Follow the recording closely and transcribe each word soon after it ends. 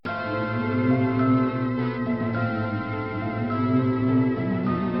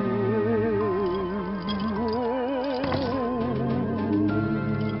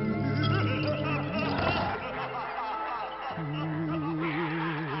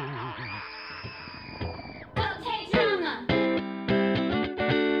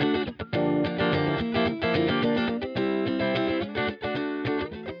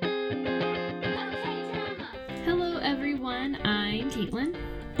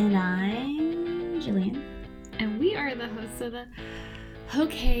And I'm Jillian. And we are the hosts of the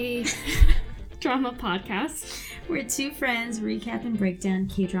Okay Drama Podcast. We're two friends recap and break down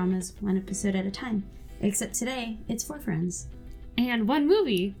K-dramas one episode at a time. Except today, it's 4 friends. And one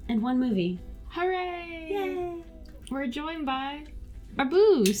movie. And one movie. Hooray! Yay! We're joined by our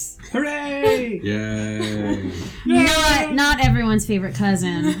Boos. Hooray! Yay! Not everyone's favorite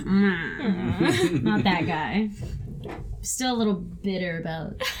cousin. Not that guy. Still a little bitter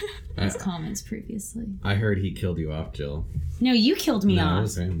about his comments previously. I heard he killed you off, Jill. No, you killed me No, it off.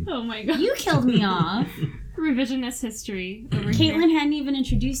 was him. Oh my god. You killed me off. Revisionist history over here. Caitlin hadn't even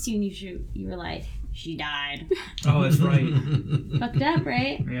introduced you, and you were like, she died. Oh, that's right. Fucked up,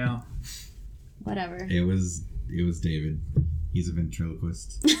 right? Yeah. Whatever. It was David. He's a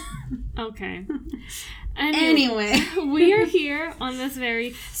ventriloquist. Okay. Anyway. We are here on this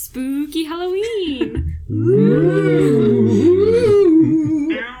very spooky Halloween.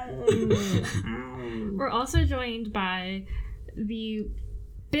 We're also joined by the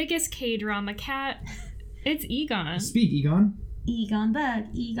biggest K-drama cat. It's Egon. Speak, Egon. Egon Bug.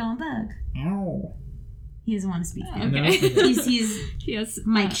 Ow. He doesn't want to speak. Okay. No. He's Yes.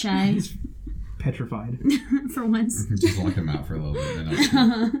 mic shy He's petrified. for once. Just lock him out for a little bit.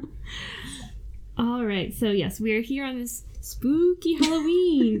 Then All right. So yes, we are here on this spooky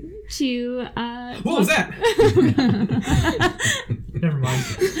Halloween to What was that? Never mind.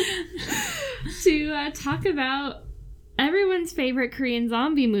 to talk about everyone's favorite Korean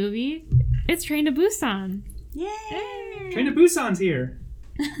zombie movie. It's Train to Busan. Yay! Train to Busan's here.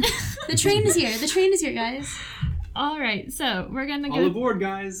 The train is here. The train is here, guys. All right. So we're gonna All go. aboard,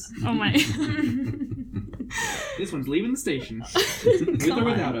 guys. Oh my. This one's leaving the station. With or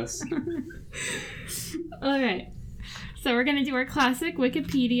without us. All right. So we're gonna do our classic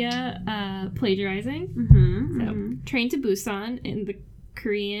Wikipedia plagiarizing. Mm-hmm. So Train to Busan in the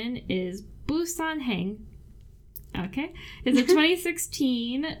Korean is Busan Hang. Okay. It's a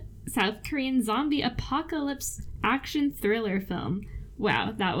 2016 South Korean zombie apocalypse action thriller film.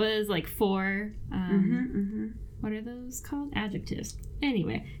 Wow, that was like 4 what are those called? Adjectives.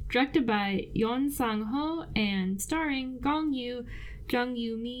 Anyway, directed by Yeon Sang-ho and starring Gong Yoo, Jung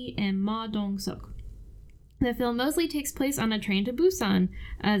Yoo-mi, and Ma Dong-seok. The film mostly takes place on a train to Busan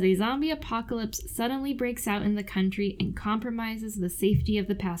as a zombie apocalypse suddenly breaks out in the country and compromises the safety of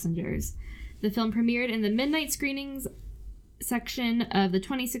the passengers. The film premiered in the midnight screenings section of the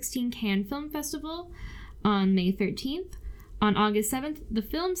 2016 Cannes Film Festival on May 13th. On August 7th, the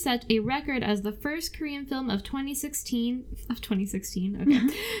film set a record as the first Korean film of 2016,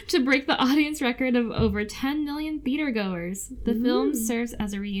 to break the audience record of over 10 million theatergoers. The film serves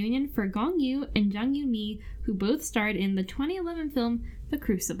as a reunion for Gong Yoo and Jung Yoo-mi, who both starred in the 2011 film The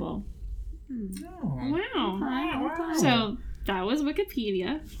Crucible. Oh. Wow. So, that was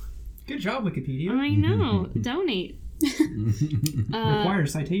Wikipedia. Good job, Wikipedia. I know. Donate.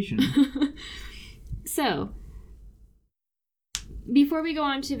 Requires citation. So, before we go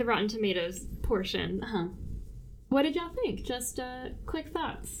on to the Rotten Tomatoes portion, what did y'all think? Just quick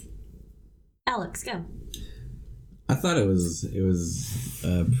thoughts. Alex, go. I thought it was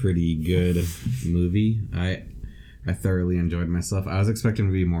a pretty good movie. I thoroughly enjoyed myself. I was expecting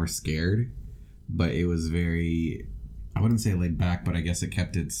to be more scared, but it was very, I wouldn't say laid back, but I guess it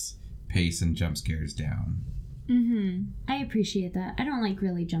kept its pace and jump scares down. I appreciate that. I don't like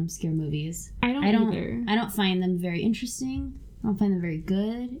really jump scare movies. I don't either. I don't find them very interesting. I don't find them very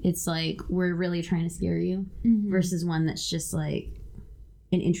good. It's like we're really trying to scare you versus one that's just like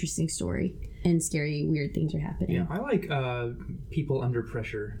an interesting story and scary, weird things are happening. Yeah, I like people under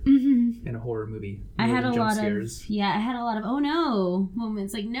pressure in a horror movie. I had a jump lot scares. of oh no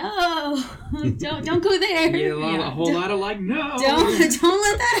moments. Like no, don't go there. Yeah, a whole lot of like no. Don't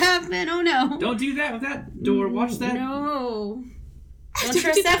let that happen. Oh no. Don't do that with that door. Watch that. No. Don't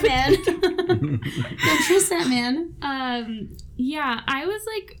trust that man. Don't trust that man. Yeah, I was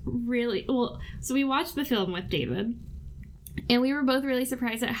like really so we watched the film with David, and we were both really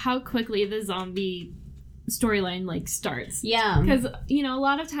surprised at how quickly the zombie storyline like starts. Yeah, because a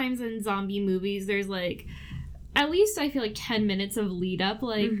lot of times in zombie movies there's like at least I feel like 10 minutes of lead up,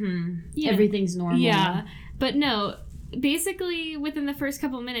 like everything's normal. Yeah, but no, basically within the first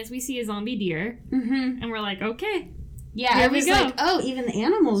couple minutes we see a zombie deer, and we're like, okay. Yeah, Here I was we go. like, oh, even the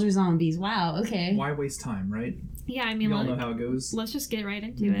animals are zombies. Wow, okay. Why waste time, right? Yeah, I mean, you all know how it goes. Let's just get right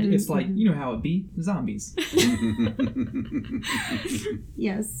into it. It's like, you know how it be, zombies.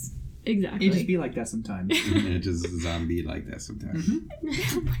 Yes. Exactly. It just be like that sometimes. It just zombie like that sometimes.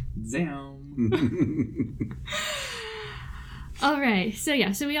 Zam. All right. So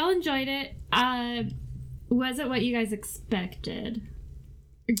we all enjoyed it. Was it what you guys expected?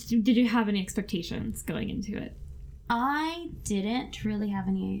 did you have any expectations going into it? I didn't really have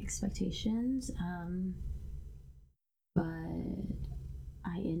any expectations, but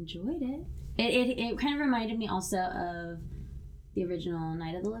I enjoyed it. It kind of reminded me also of the original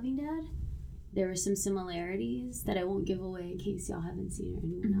Night of the Living Dead. There were some similarities that I won't give away in case y'all haven't seen it or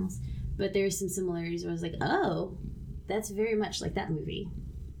anyone else. But there were some similarities where I was like, oh, that's very much like that movie.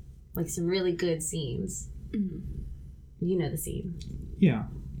 Like some really good scenes. You know the scene. Yeah.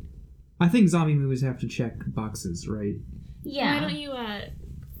 I think zombie movies have to check boxes, right? Yeah. Why don't you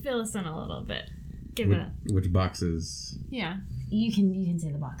fill us in a little bit? Which boxes? Yeah. You can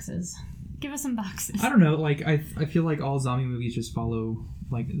say the boxes. Give us some boxes. I don't know. Like I feel like all zombie movies just follow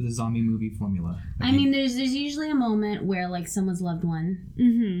like the zombie movie formula. I mean, there's usually a moment where like someone's loved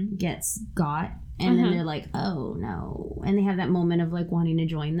one gets got, and then they're like, oh no, and they have that moment of like wanting to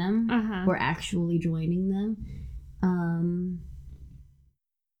join them or actually joining them.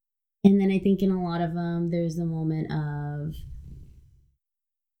 And then I think in a lot of them, there's the moment of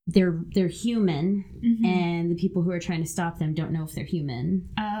they're human, and the people who are trying to stop them don't know if they're human.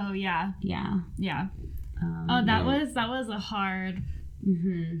 Oh yeah. Yeah. That was a hard.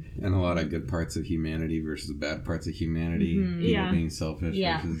 And a lot of good parts of humanity versus bad parts of humanity. People being selfish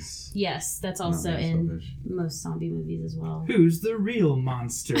versus yes, that's also in most zombie movies as well. Who's the real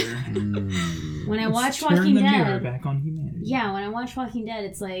monster? When I watch Turn Walking the mirror Dead, back on humanity. yeah, when I watch Walking Dead,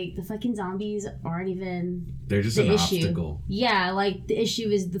 it's like the fucking zombies aren't even they're just the an issue. obstacle. Yeah, like the issue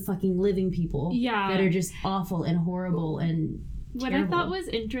is the fucking living people. Yeah. that are just awful and horrible and What terrible. I thought was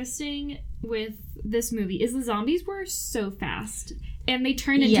interesting with this movie is the zombies were so fast. And they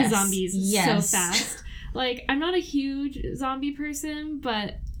turned into zombies so fast. Like, I'm not a huge zombie person,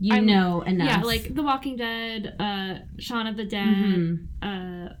 but you know enough. Yeah, like The Walking Dead, Shaun of the Dead,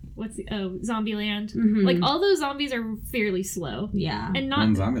 Zombieland. Like, all those zombies are fairly slow. Yeah. And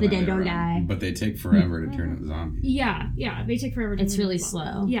not the dead don't die. But they take forever to turn into zombies. Yeah, they take forever to It's turn really into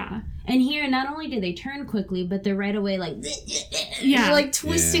slow. Yeah. And here, not only do they turn quickly, but they're right away like, Yeah. they're like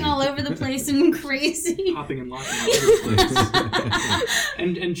twisting all over the place and crazy. Hopping and locking all over the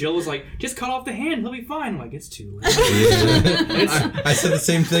place. and Jill was like, just cut off the hand, he'll be fine. I'm like, it's too late. I said the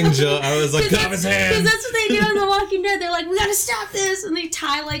same thing, Jill. I was like, cut off his hand. Because that's what they do in The Walking Dead. They're like, we gotta stop this. And they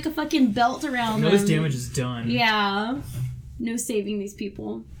tie like a fucking belt around No, them. this damage is done. Yeah. No saving these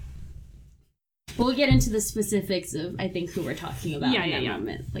people. We'll get into the specifics of, I think, who we're talking about in that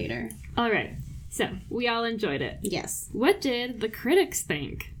moment later. All right. So, we all enjoyed it. Yes. What did the critics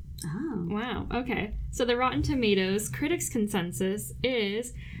think? Oh. Wow. Okay. So the Rotten Tomatoes critics' consensus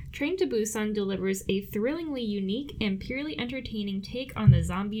is Train to Busan delivers a thrillingly unique and purely entertaining take on the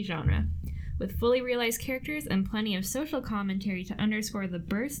zombie genre, with fully realized characters and plenty of social commentary to underscore the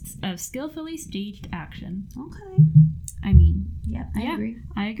bursts of skillfully staged action. Okay. I mean, Yep, I agree.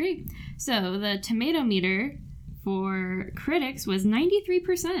 I agree. So the tomato meter for critics was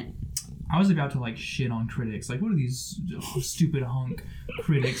 93%. I was about to like shit on critics. Like, what do these stupid hunk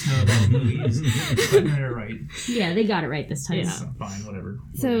critics know about movies? But no, they're right. Yeah, they got it right this time. Yeah. So, fine, whatever.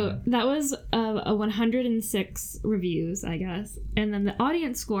 So that was a 106 reviews, I guess. And then the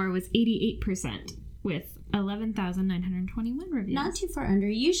audience score was 88% with 11,921 reviews. Not too far under.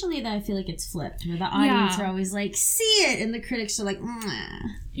 Usually, though, I feel like it's flipped, where the audience are always like, see it, and the critics are like, mwah.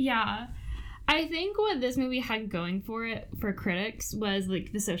 Yeah. I think what this movie had going for it, for critics, was,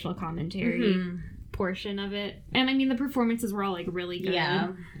 like, the social commentary portion of it. And, I mean, the performances were all, like, really good. Yeah.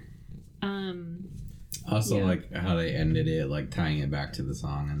 Also, like, how they ended it, like, tying it back to the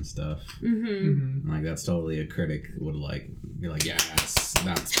song and stuff. Like, that's totally a critic would, like, be like, yes,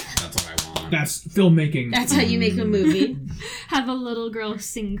 that's what I want. That's filmmaking. That's how you make a movie. Have a little girl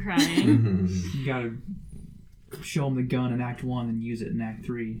sing crying. You gotta show them the gun in Act 1 and use it in Act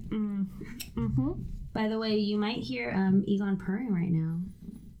 3. By the way, you might hear Egon purring right now.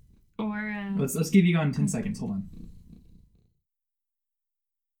 Or, Let's give Egon 10 seconds. Hold on.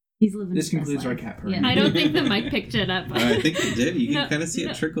 He's living This his best concludes our life. cat purring. Yeah. I don't think the mic picked it up. I think it did. You No, can kind of see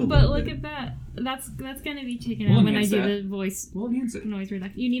it trickle. But look at that. That's going to be taken We'll out when I enhance do that. the voice We'll enhance it. noise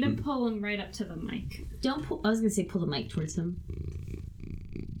reduction. You need to pull them right up to the mic. Don't pull. I was gonna say pull the mic towards him.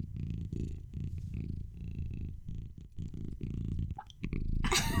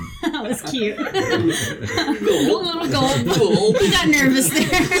 That was cute. Little gulp. He got nervous there.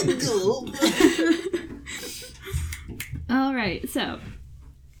 All right, so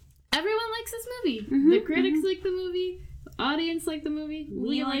everyone likes this movie. The critics like the movie. The audience like the movie.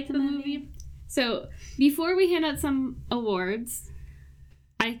 We like the movie. So before we hand out some awards,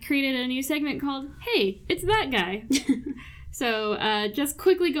 I created a new segment called "Hey, It's That Guy." So just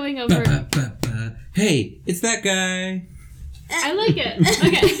quickly going over. Hey, it's that guy. I like it.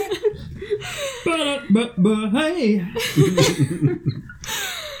 Okay. But hey.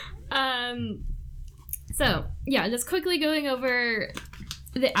 So yeah, just quickly going over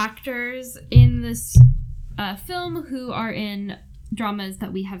the actors in this film who are in dramas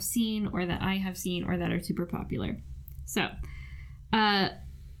that we have seen or that I have seen or that are super popular. So,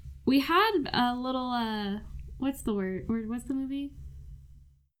 we had a little, what's the word? Or what's the movie?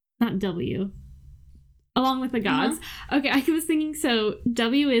 Not W. Along with the Gods. Okay, I was thinking, so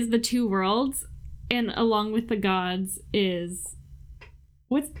W is the two worlds, and Along with the Gods is,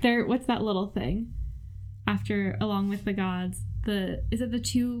 what's that little thing? After Along with the Gods, is it the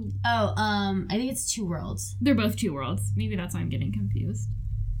two? Oh, I think it's Two Worlds. They're both two worlds. Maybe that's why I'm getting confused.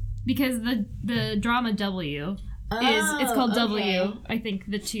 Because the drama W it's called okay. W. I think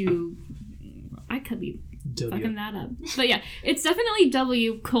the two. I could be fucking that up, but yeah, it's definitely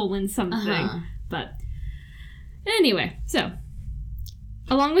W : something. But anyway, so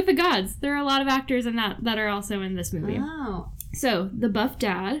Along with the Gods, there are a lot of actors in that are also in this movie. Oh. So, the buff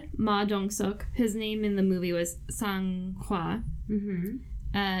dad, Ma Dong-suk, his name in the movie was Sang Hwa.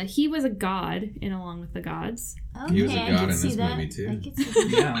 Mm-hmm. He was a god in Along with the Gods. Okay, He was a god I can in see this that. movie, too. I can see that.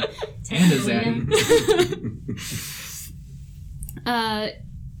 Yeah. And a zaddy.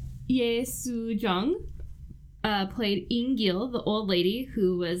 Ye Soo-jung played In-gil, the old lady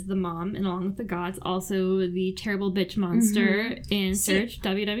who was the mom in Along with the Gods, also the terrible bitch monster in Search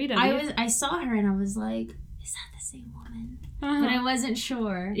WWW. I saw her and I was like, is that the same woman? But I wasn't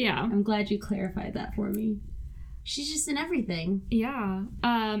sure. Yeah. I'm glad you clarified that for me. She's just in everything. Yeah.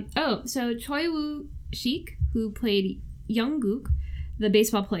 So Choi Woo-shik, who played Young-gook, the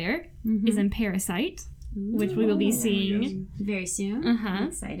baseball player, is in Parasite, which we will be seeing very soon. I'm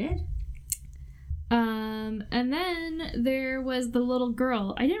excited. And then there was the little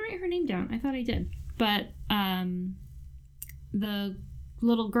girl. I didn't write her name down. I thought I did. But the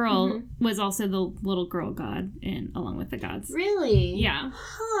little girl was also the little girl god in Along with the Gods. Really? Yeah.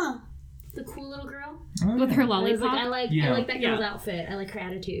 Huh. The cool little girl. With her I was lollipop. like, I like that Yeah. girl's outfit. I like her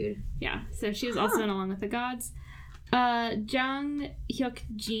attitude. Yeah. So she was also in Along with the Gods. Jang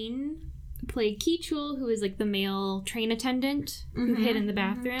Hyuk-jin played Ki-chul, who is like the male train attendant who hid in the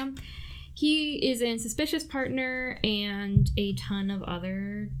bathroom. He is in Suspicious Partner and a ton of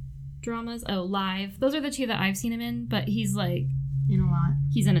other dramas. Oh, Live. Those are the two that I've seen him in, but he's like... In a lot.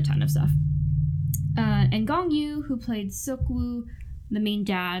 He's in a ton of stuff. And Gong Yoo, who played Suk-woo, the main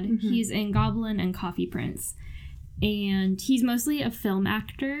dad, he's in Goblin and Coffee Prince. And he's mostly a film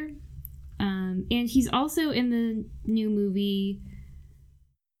actor. And he's also in the new movie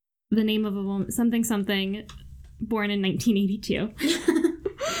The Name of a Woman, something, born in 1982.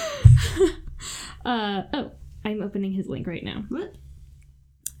 I'm opening his link right now. What?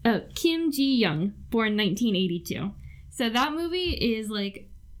 Kim Ji-young, born 1982. So that movie is like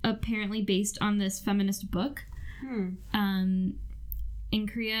apparently based on this feminist book in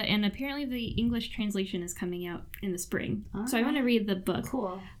Korea, and apparently the English translation is coming out in the spring. So I want to read the book.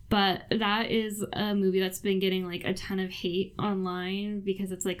 Cool. But that is a movie that's been getting like a ton of hate online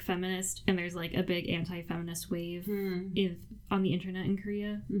because it's like feminist, and there's like a big anti-feminist wave on the internet in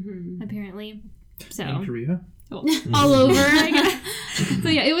Korea, apparently. So In Korea? all over, I guess. So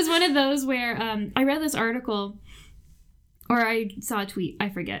yeah, it was one of those where I read this article, or I saw a tweet, I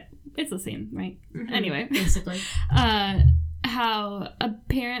forget. It's the same, right? Anyway. Basically. How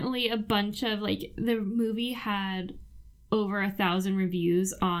apparently a bunch of, like, the movie had over 1,000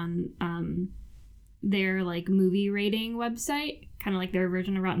 reviews on their, like, movie rating website, kind of like their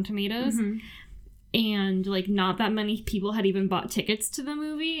version of Rotten Tomatoes. And, like, not that many people had even bought tickets to the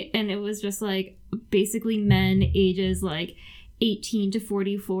movie, and it was just, like, basically men ages, like, 18 to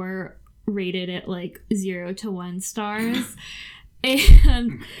 44 rated at, like, 0 to 1 stars.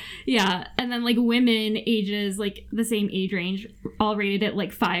 And yeah, and then like women ages like the same age range all rated at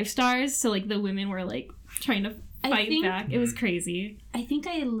like 5 stars. So like the women were like trying to fight back. It was crazy. I think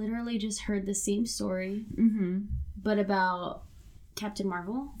I literally just heard the same story, but about Captain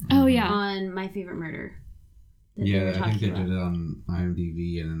Marvel. Oh yeah, on My Favorite Murder. Yeah, I think they did it on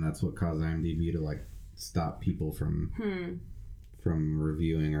IMDb, and then that's what caused IMDb to like stop people from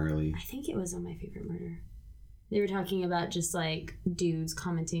reviewing early. I think it was on My Favorite Murder. They were talking about just like dudes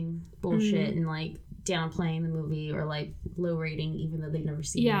commenting bullshit and like downplaying the movie or like low rating even though they've never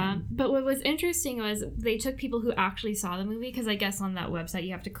seen it. Yeah, but what was interesting was they took people who actually saw the movie, because I guess on that website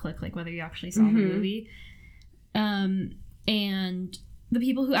you have to click like whether you actually saw the movie. And the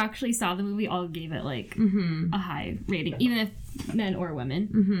people who actually saw the movie all gave it like a high rating, even if men or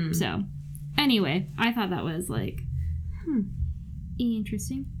women. So anyway, I thought that was like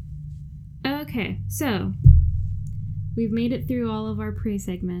interesting. Okay, so we've made it through all of our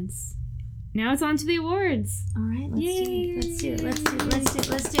pre-segments. Now it's on to the awards. All right, let's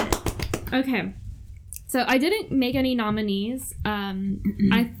do it. Okay. So I didn't make any nominees.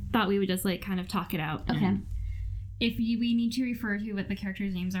 I thought we would just like kind of talk it out. Okay. If we need to refer to what the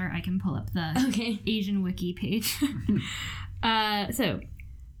characters' names are, I can pull up the Asian wiki page. So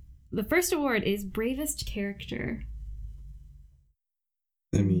the first award is Bravest Character.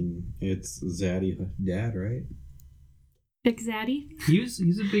 I mean, it's Zaddy dad, right? Big Zaddy. He's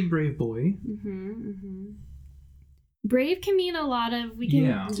a big brave boy. Brave can mean a lot of. We can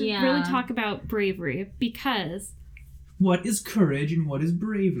Yeah. really talk about bravery because. What is courage and what is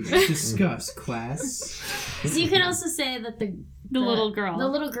bravery? Discuss, class. So you could also say that the little girl. the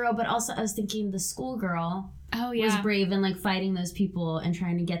little girl, but also I was thinking the schoolgirl Oh was yeah. brave and like fighting those people and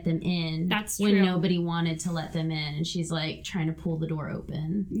trying to get them in. That's when true. nobody wanted to let them in, and she's like trying to pull the door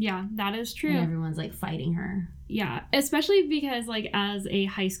open, Yeah, that is true. and everyone's like fighting her. Yeah, especially because like as a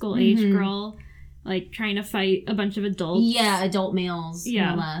high school age girl, like trying to fight a bunch of adults. Yeah, adult males,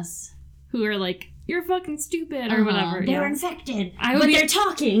 Yeah. no less. Who are like, you're fucking stupid or whatever. They're Yeah. infected, I would but be- they're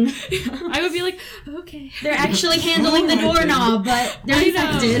talking. I would be like, okay. They're actually handling the doorknob, but they're I know.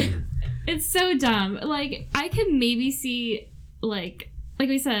 infected. It's so dumb. Like, I could maybe see, like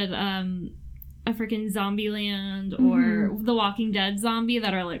we said, a freaking Zombieland or The Walking Dead zombie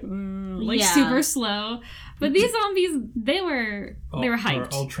that are like Yeah. super slow. But these zombies, they were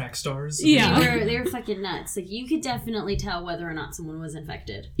hyped. All track stars. Yeah. They were fucking nuts. Like you could definitely tell whether or not someone was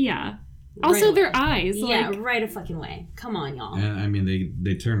infected. Yeah. Right Also, away. their eyes. Yeah, Like, right a fucking way. Come on, y'all. And I mean,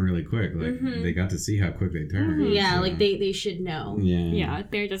 they turn really quick. Like they got to see how quick they turn. Yeah, so- like they should know. Yeah.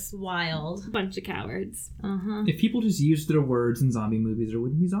 they're just Wild. a bunch of cowards. If people just used their words in zombie movies, there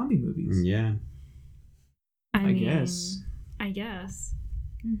wouldn't be zombie movies. Yeah. I mean, guess. I guess.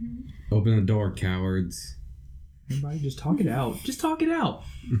 Open the door, cowards. Everybody, just talk it out. Just talk it out.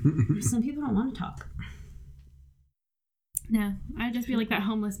 Some people don't want to talk. No, I'd just be like that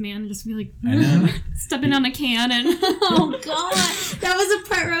homeless man and just be like I know. stepping on a can and Oh god, that was a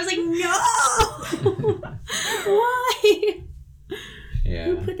part where I was like, no, why? Yeah.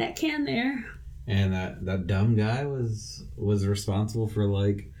 Who put that can there? And that dumb guy was responsible for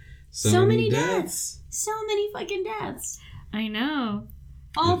like So many deaths. So many fucking deaths. I know.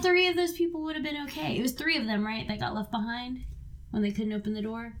 All three of those people would have been okay. It was three of them, right? That got left behind when they couldn't open the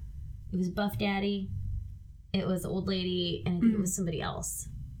door. It was Buff Daddy. It was the old lady, and I think it was somebody else.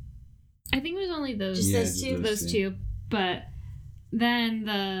 I think it was only those Just Yeah, those two. those two, but then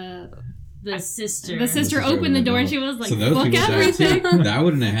The sister. the sister opened the door and she was like, so those "Fuck people died everything." too? That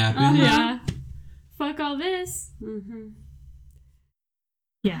wouldn't have happened. Yeah. Fuck all this. Mm-hmm.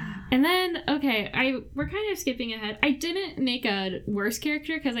 Yeah. And then, okay, we're kind of skipping ahead. I didn't make a worst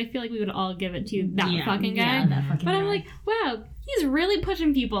character because I feel like we would all give it to that fucking guy. Yeah, that fucking But guy. I'm like, wow, he's really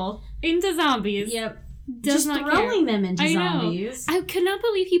pushing people into zombies. Yep. Does Just not throwing care. them into I know. zombies. I could not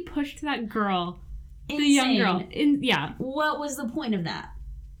believe he pushed that girl, the young girl. Yeah. What was the point of that?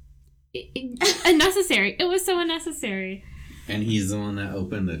 Unnecessary. It was so unnecessary. And he's the one that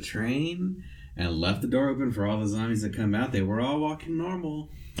opened the train and left the door open for all the zombies that come out. They were all walking normal,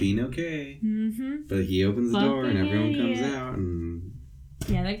 being okay. Mm-hmm. But he opens the door and Fucking everyone comes idiot. out and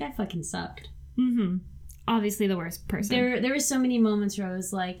Yeah, that guy fucking sucked. Mm-hmm. Obviously the worst person. There were so many moments where I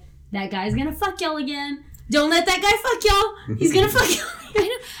was like, that guy's gonna fuck y'all again. Don't let that guy fuck y'all. He's gonna fuck y'all. I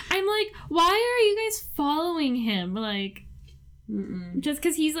know. I'm like, why are you guys following him? Like, just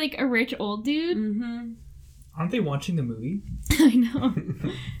because he's like a rich old dude? Mm-hmm. Aren't they watching the movie? I know.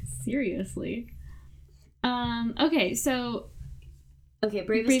 Seriously. Okay, so Okay,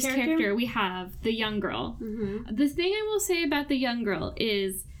 bravest Brave's character. character, we have the young girl. Mm-hmm. The thing I will say about the young girl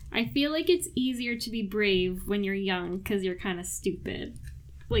is I feel like it's easier to be brave when you're young because you're kind of stupid.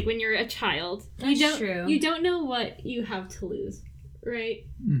 Like when you're a child. That's true. You don't know what you have to lose, right?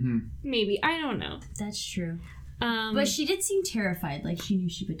 Mm-hmm. Maybe. I don't know. That's true. But But she did seem terrified, like she knew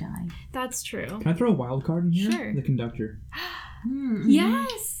she would die. that's true. Can I throw a wild card in here? Sure. The conductor. Mm-hmm.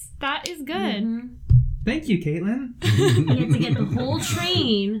 Yes! That is good. Mhm. Thank you, Caitlin. He had to get the whole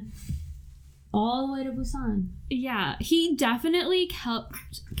train all the way to Busan. Yeah, he definitely kept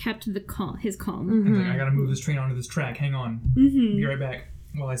his calm. I was Mm-hmm. like, I gotta move this train onto this track. Hang on. Mm-hmm. Be right back.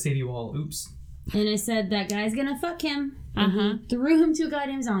 While I save you all. Oops. And I said, that guy's gonna fuck him. And Uh-huh. he threw him to a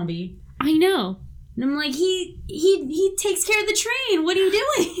goddamn zombie. I know. And I'm like, he takes care of the train. What are you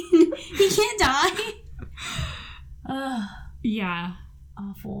doing? He can't die. Ugh, Yeah,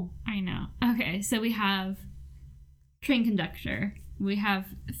 awful. I know. Okay, so we have train conductor. We have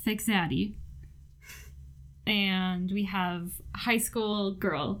thick zaddy. And we have high school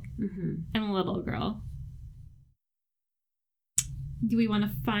girl Mm-hmm. and little girl. do we want to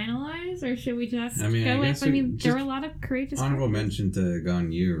finalize, or should we just I mean, I go guess with? I mean, just there were a lot of courageous. Honorable characters. mention to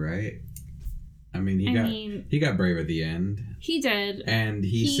Gone Yu, right? I mean, he got brave at the end, he did. and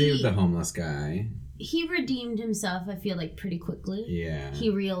he saved the homeless guy. He redeemed himself, I feel like, pretty quickly. Yeah.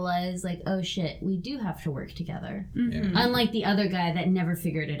 He realized, like, oh shit, we do have to work together. Mhm. Unlike the other guy that never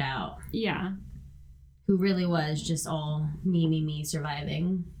figured it out, Yeah, who really was just all me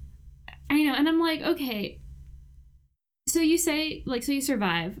surviving. I know, and I'm like, okay. So you say, like, so you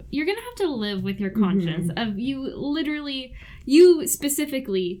survive. You're gonna have to live with your conscience of you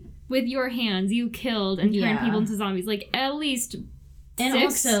specifically with your hands, you killed and turned Yeah. people into zombies. Like at least And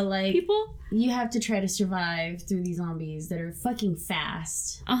 6 also, like, people. you have to try to survive through these zombies that are fucking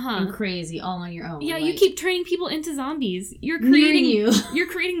fast and crazy all on your own. Yeah, like, you keep turning people into zombies. You're near creating you. you're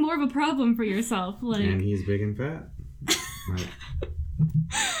creating more of a problem for yourself. Like, And he's big and fat. Like,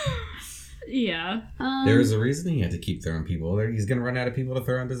 yeah. there's a reason he had to keep throwing people. He's gonna run out of people to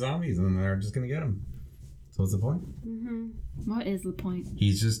throw into zombies, and then they're just gonna get him. So what's the point? What is the point?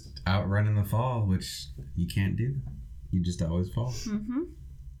 He's just outrunning the fall, which you can't do. You just always fall.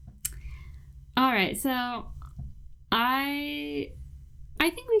 All right, so I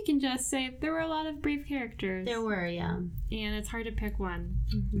think we can just say there were a lot of brave characters. There were, yeah. And it's hard to pick one.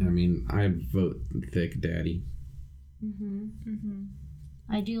 I mean, I'd vote Thick Daddy.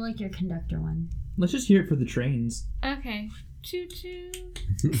 I do like your conductor one. Let's just hear it for the trains. Okay. Choo choo.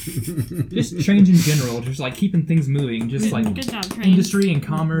 Just trains in general, just like keeping things moving, just like Good job, trains. industry and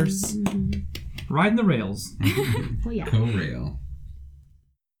commerce, riding the rails. Well, yeah. Co-rail.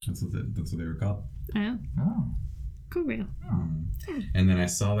 That's what they were called. Oh, Oh. cool rail. And then I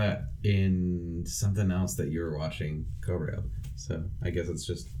saw that in something else that you were watching, Co-rail. So I guess it's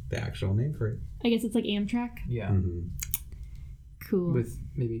just the actual name for it. I guess it's like Amtrak. Yeah, Mm-hmm. Cool. with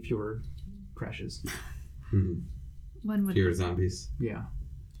maybe fewer crashes. One would. Fewer zombies. Yeah.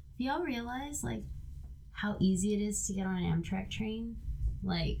 Do y'all realize, like, how easy it is to get on an Amtrak train?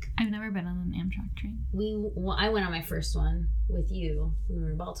 Like, I've never been on an Amtrak train. I went on my first one with you when we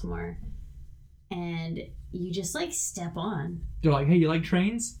were in Baltimore, and you just, like, step on. They're like, hey, you like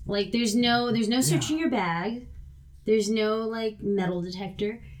trains? Like, there's no searching your bag. There's no, like, metal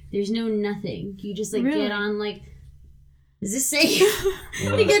detector. There's no nothing. You just, like, Really? get on, like, is this safe?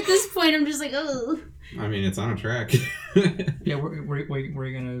 Like, at this point, I'm just like, oh. I mean, it's on a track. Yeah, where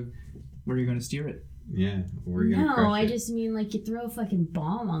are you gonna steer it? Yeah, we're gonna No, crush I it. just mean, like, you throw a fucking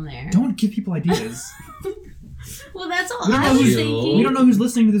bomb on there. Don't give people ideas. Well, that's all We don't I know was who's- thinking. We don't know who's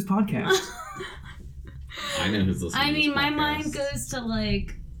listening to this podcast. I know who's listening. I to mean, this my podcast. mind goes to,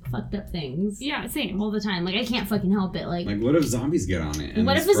 like, fucked up things. Yeah, same. All the time. Like, I can't fucking help it. Like, Like, what if zombies get on it? And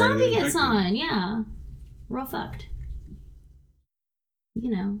what they if a spread it zombie infected? gets on? Yeah. We're all fucked. You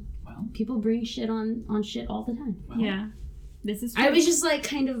know, Well, people bring shit on shit all the time. Yeah. This is true. I was just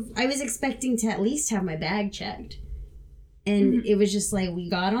like I was expecting to at least have my bag checked. And it was just like, we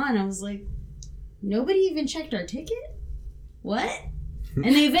got on. I was like, nobody even checked our ticket? What? And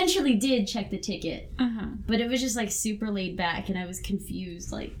they eventually did check the ticket. But it was just like super laid back, and I was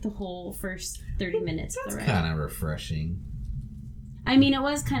confused like the whole first 30 minutes of the ride. Kind of refreshing. I mean, it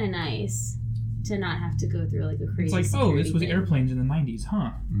was kind of nice to not have to go through like a crazy it's like, oh, this security was thing. airplanes in the 90s,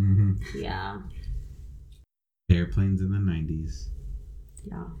 huh? Mm-hmm. Yeah. Airplanes in the 90s.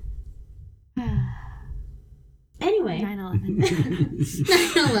 Yeah. Anyway. 9/11.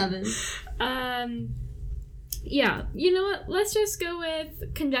 9/11. Yeah. You know what? Let's just go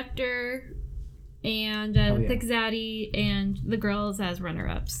with conductor and Oh, yeah. Thick Zaddy and the girls as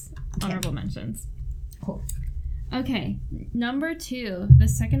runner-ups. Honorable mentions. Cool. Okay. Number 2, the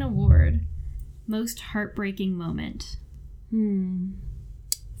second award. Most heartbreaking moment.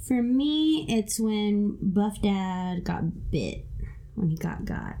 For me, it's when Buff Dad got bit. When he got.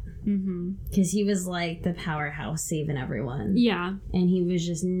 Because he was like the powerhouse saving everyone. Yeah. And he was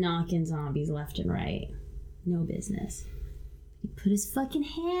just knocking zombies left and right. No business. He put his fucking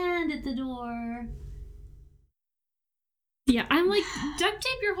hand at the door. Yeah, I'm like, duct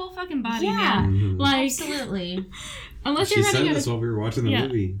tape your whole fucking body, Yeah. man. Like, Absolutely. unless She you're said running out this of while we were watching the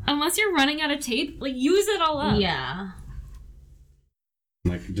movie. unless you're running out of tape, like use it all up. Yeah.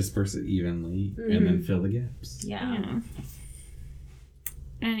 Like, disperse it evenly and then fill the gaps. Yeah.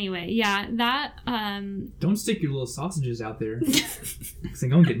 Anyway, yeah, that Don't stick your little sausages out there. Because they're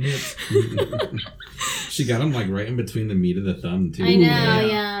going to get nipped. She got them, like, right in between the meat of the thumb, too. I know,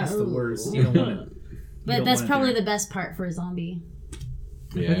 yeah. That's the Ooh. worst. You don't want it. But that's probably the best part for a zombie.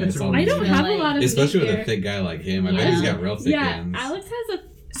 Yeah, That's it's all I don't Yeah, have a like- lot of Especially meat with a here. thick guy like him. I bet he's got real thick Yeah, hands. Alex has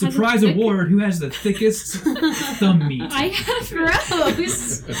a Surprise thick- award, who has the thickest thumb meat? I have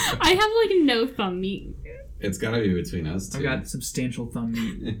Gross. I have like no thumb meat. It's gotta be between us two. I've got substantial thumb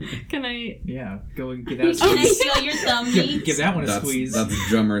meat. Can I? Yeah, go and give that a Can I squeeze. steal your thumb Give, meat? give that one a That's squeeze.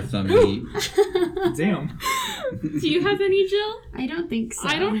 drummer thumb meat. Damn. Do you have any, Jill? I don't think so.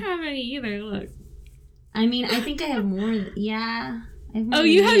 I don't have any either. Look. I mean, I think I have more. Yeah. I have more Oh,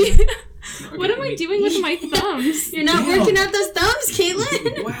 than you have. What Okay, am I wait. doing with my thumbs? You're not Damn. working out those thumbs,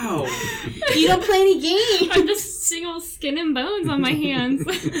 Caitlin. Wow. You don't play any games. I'm just single skin and bones on my hands.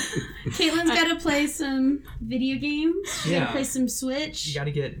 Caitlin's got to play some video games. She got Yeah. to play some Switch. You gotta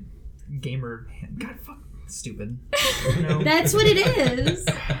get gamer. God, fuck. Stupid. No. That's what it is.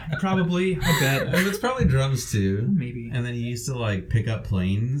 Probably. I bet. It's probably drums too. Maybe. And then you used to like pick up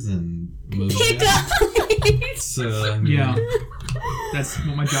planes and move Pick them. up. So I mean, Yeah. That's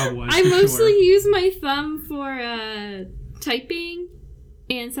what my job was. I for mostly sure. use my thumb for typing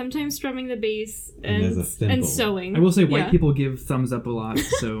and sometimes strumming the bass And there's a thimble. and sewing. I will say white Yeah. people give thumbs up a lot,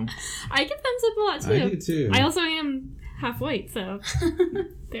 so. I give thumbs up a lot too. I do too. I also am half white, so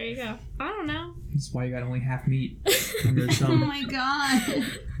there you go. I don't know. That's why you got only half meat on your Oh thumb. my god.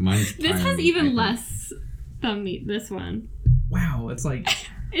 Mine's This has tiny, I even think. less thumb meat. This one. Wow, it's like.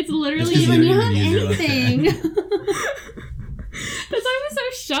 It's literally. It's 'cause Caitlin, you you don't don't even have use your left anything. That's why I was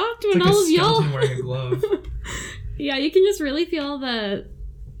so shocked It's when like a all of skeleton y'all. wearing a glove. Yeah, you can just really feel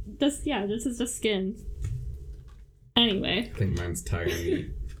this is just skin. Anyway, I think mine's tire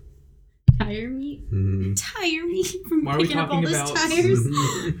meat. tire meat. Tire me from Why are we picking up all talking those about-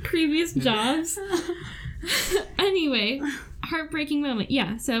 tires. Previous jobs. Anyway, heartbreaking moment.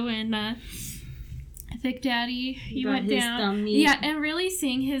 Yeah, so when Thick Daddy he Got went his down. thumb meat. Yeah, and really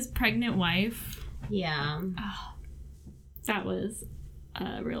seeing his pregnant wife. Yeah. Oh, that was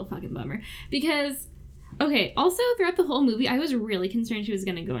a real fucking bummer. Because, okay, also throughout the whole movie, I was really concerned she was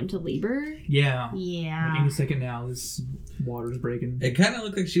going to go into labor. Yeah. Like Yeah. any second now, this water's breaking. It kind of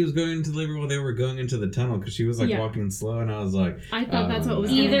looked like she was going into labor while they were going into the tunnel because she was like Yeah. walking slow, and I was like, I thought that's what was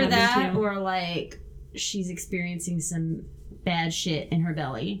no. going to Either happen that too. or like she's experiencing some bad shit in her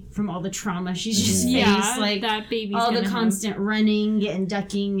belly from all the trauma she's just yeah, faced. Like that baby's all the gonna have- constant running and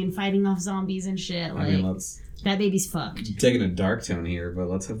ducking and fighting off zombies and shit. I Like mean, let's that baby's fucked. taking a dark tone here, but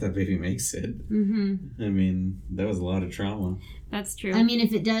let's hope that baby makes it. Mm-hmm. I mean, that was a lot of trauma. That's true. I mean,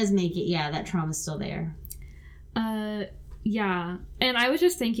 if it does make it, yeah, that trauma's still there. Yeah. And I was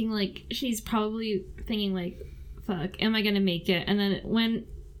just thinking, like, she's probably thinking, like, fuck, am I gonna make it? And then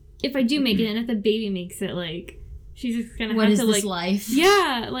if I do make it, and if the baby makes it, like, she's just gonna What have is to, this like, life?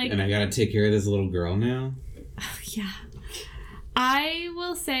 yeah, like, And I gotta take care of this little girl now. yeah. I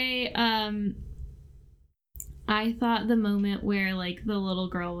will say, I thought the moment where, like, the little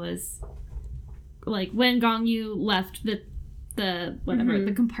girl was, like, when Gong Yu left the whatever, Mhm.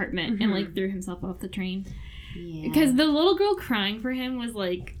 the compartment and, Mhm. like, threw himself off the train. Yeah. Because the little girl crying for him was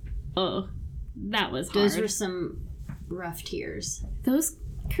like, oh, that was hard. Those were some rough tears. Those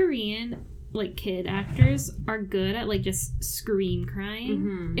Korean, like, kid actors are good at, like, just scream crying.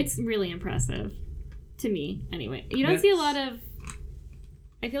 Mhm. It's really impressive. To me, anyway. You don't see a lot of...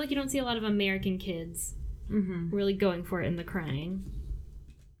 I feel like you don't see a lot of American kids Mm-hmm. really going for it in the crying.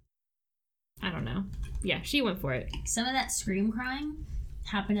 I don't know. Yeah, she went for it. Some of that scream crying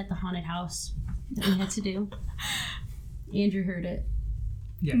happened at the haunted house that we had to do. Andrew heard it.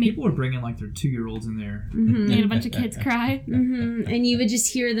 Yeah, people were bringing like their 2-year-olds in there. Mm-hmm. Made a bunch of kids cry. Mm-hmm. And you would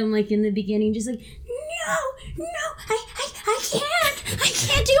just hear them like in the beginning, just like, no, I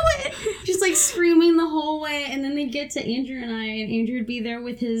can't do it. Just like screaming the whole way. And then they'd get to Andrew and Andrew would be there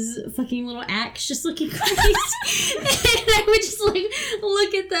with his fucking little axe, just looking crazy. And I would just like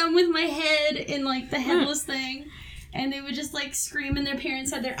look at them with my head in like the headless thing. And they would just like scream, and their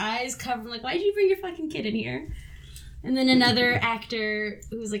parents had their eyes covered. Like, why did you bring your fucking kid in here? And then another actor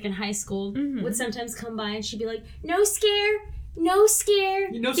who was like in high school Mhm. would sometimes come by, and she'd be like, no scare. No scare.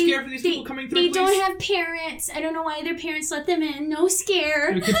 No scare for these people coming through, They please? don't have parents. I don't know why their parents let them in. No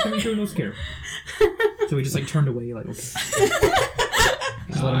scare. Your kids coming through, no scare. So we just like turned away, like, okay.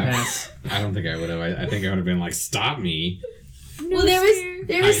 Just let him pass. I don't think I would have. I think I would have been like, stop me. Well, there was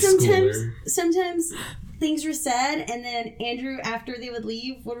High sometimes things were said, and then Andrew, after they would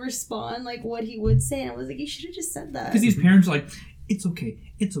leave, would respond like what he would say, and I was like, you should have just said that. Because these parents are like, it's okay.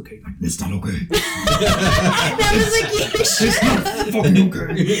 It's okay. Like, it's not okay. That was like, you should. It's not fucking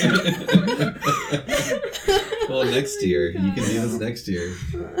okay. Well, next year. You can do this next year.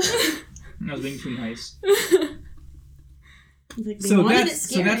 I was being too nice. Like, they So wanted it that's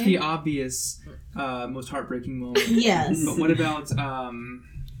the scary. obvious, most heartbreaking moment. Yes. But what about the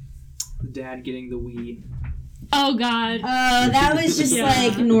dad getting the Wii? Oh, God. That was just Yeah.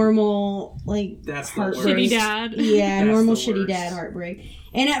 like normal, like That's the heartbreak. worst. Shitty dad. Yeah, That's normal the shitty worst. dad heartbreak.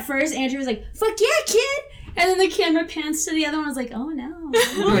 And at first, Andrew was like, "Fuck yeah, kid!" And then the camera pans to the other one. I was like, oh no.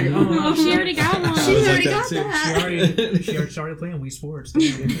 Like, Oh, she already got one. She's was already like got that that. She already started playing Wii Sports.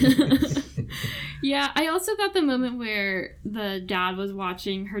 Damn. Yeah, I also thought the moment where the dad was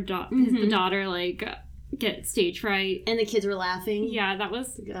watching the daughter like get stage fright. And the kids were laughing. Yeah, that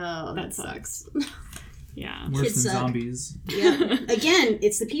was Oh, that That sucks. yeah. Worse Kids than suck. zombies. Yeah. Again,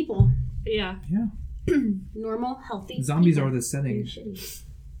 it's the people. Yeah. Normal, healthy. Zombies people. are the They're setting. shitty.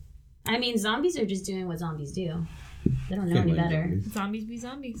 I mean, zombies are just doing what zombies do. They don't know Can't any blame better. zombies. Zombies be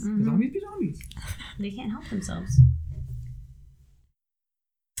zombies. Mhm. Zombies be zombies. They can't help themselves.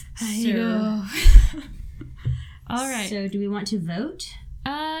 So- All right. So, do we want to vote?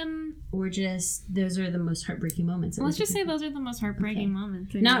 Um, Or just, those are the most heartbreaking moments? that let's we just say can- those are the most heartbreaking Okay.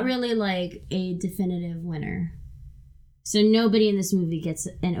 moments. Not really like a definitive winner. So, nobody in this movie gets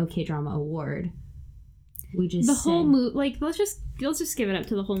an OK Drama award. We just The whole say- movie, like let's just give it up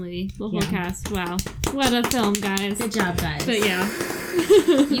to the whole movie, the whole Yeah. cast. Wow, what a film, guys! Good job, guys. But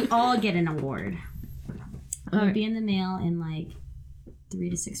yeah, You all get an award. It'll Alright. be in the mail in like 3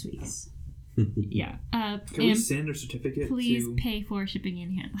 to 6 weeks. yeah. Can we And send a certificate please to... pay for shipping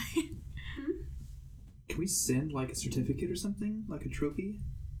and handling. Can we send, like, a certificate or something? Like a trophy?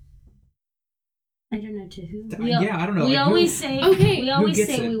 I don't know to who. Yeah, I don't know. We like, who- always say. Okay, We who always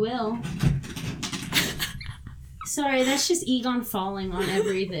gets say it? we will. Sorry, that's just Egon falling on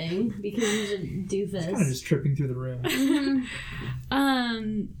everything because he's a kind of doofus. just tripping through the room.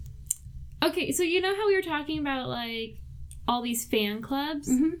 Mhm. Okay, so you know how we were talking about like all these fan clubs?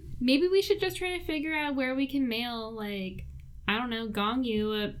 Mhm. Maybe we should just try to figure out where we can mail, like, I don't know, Gong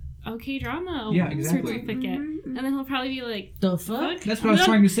Yu a OK Drama Yeah, exactly. certificate, Mhm. and then he'll probably be like, The fuck? That's what I was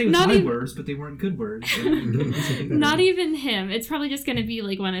trying to say with not my even- words, but they weren't good words. not even him. It's probably just gonna be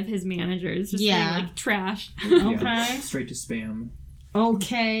like one of his managers, just Yeah. saying like trash. Okay. Straight to spam.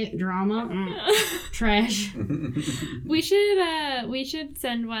 Okay, drama. Trash. we should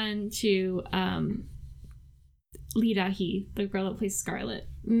send one to Lee Da-hee, the girl that plays Scarlet,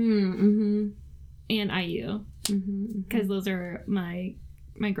 Mm-hmm. and IU, Mm-hmm. because those are my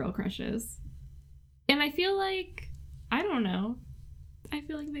girl crushes. And I feel like, I don't know, I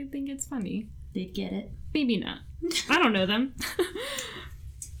feel like they think it's funny. They'd get it. Maybe not. I don't know them.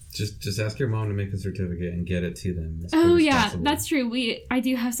 Just ask your mom to make a certificate and get it to them. as quick Oh as yeah, possible. that's true. I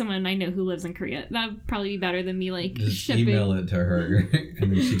do have someone I know who lives in Korea. That'd probably be better than me like Just shipping email it to her,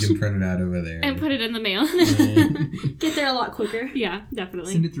 and then she can print it out over there. and put it in the mail. Get there a lot quicker. Yeah,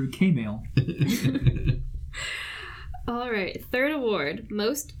 definitely. Send it through K-mail. All right, third award,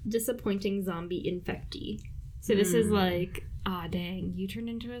 most disappointing zombie infectee. So this is like, dang, you turned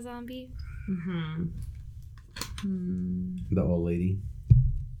into a zombie? Mm-hmm. The old lady.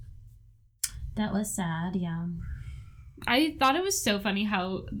 That was sad, yeah. I thought it was so funny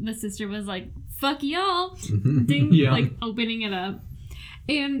how the sister was like, fuck y'all, ding, Yeah. like opening it up.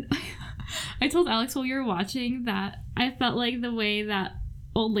 And I told Alex while we were watching that I felt like the way that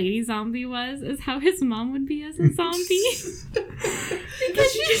old lady zombie was is how his mom would be as a zombie.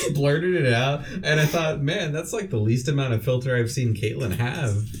 Because she just blurted it out, and I thought, man, that's like the least amount of filter I've seen Caitlin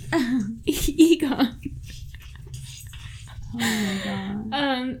have. Egon. Oh my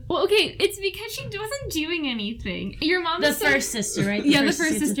god. Well, okay, it's because she wasn't doing anything. Your mom The is so- first sister, right? Yeah, the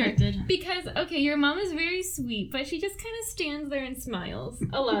first gets sister. affected. Because, okay, your mom is very sweet, but she just kind of stands there and smiles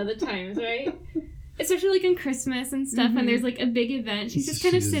a lot of the times, right? Especially like in Christmas and stuff, when there's like a big event. She's just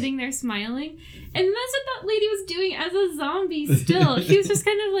kind of She's- sitting there smiling. And that's what that lady was doing as a zombie still. She was just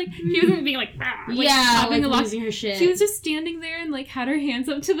kind of like, she wasn't being like, "Rah," like Yeah, having like a lot. losing her shit. She was just standing there and like had her hands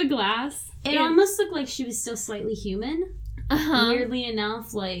up to the glass. It almost looked like she was still slightly human. Uh-huh. Weirdly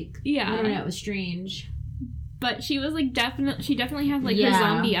enough, like, Yeah. I don't know, it was strange. But she was like she definitely had like her Yeah.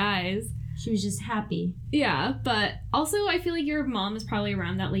 zombie eyes. She was just happy. Yeah, but also I feel like your mom is probably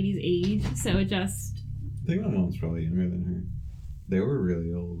around that lady's age, so it just I think my mom's probably younger than her. They were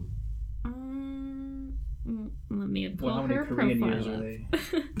really old. let me pull Well, how many her Korean profile years are up. they?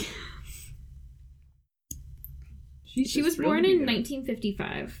 She was born in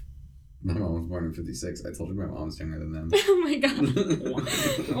 1955. My mom was born in 56. I told you my mom's younger than them. Oh my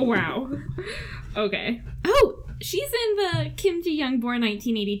god. Wow. Okay. Oh, she's in the Kim Ji Young born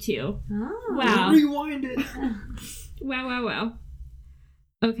 1982. Oh. Wow. Rewind it. Wow.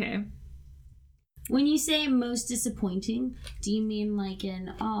 Okay. When you say most disappointing, do you mean like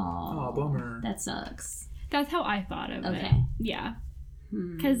an, Oh, bummer. that sucks? That's how I thought of it. Okay. Yeah.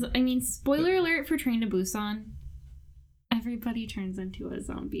 Hmm. Because, I mean, spoiler alert for Train to Busan, everybody turns into a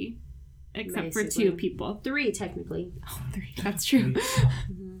zombie. Except for Basically. 2 people. 3, technically. Oh, 3. That's true.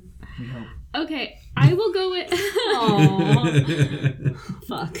 We hope. Okay, I will go with... Aww.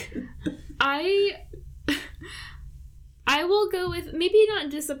 Fuck. I I will go with maybe not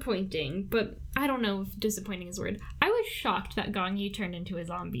disappointing, but I don't know if disappointing is a word. I was shocked that Gong Yu turned into a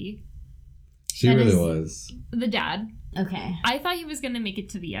zombie. She That really is- was. The dad. Okay. I thought he was going to make it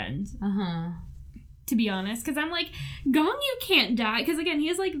to the end, Uh-huh. to be honest. Because I'm like, Gong Yu can't die. Because again, he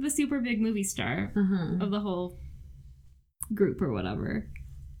is like the super big movie star Uh-huh. of the whole group or whatever.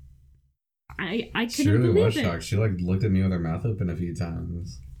 I She couldn't really was believe it. shocked. She like looked at me with her mouth open a few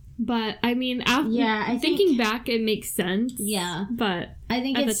times. But I mean, after Yeah, I think- thinking back, it makes sense. Yeah. But I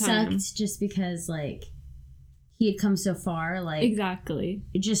think At it the time. sucked just because, like, he had come so far, like, exactly.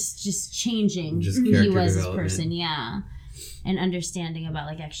 just changing Just who he character was as a development. person, yeah. And understanding about,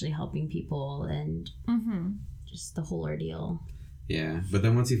 like, actually helping people and Mm-hmm. just the whole ordeal. Yeah, but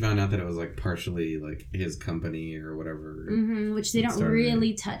then once he found out that it was like partially like his company or whatever, Which they It don't started-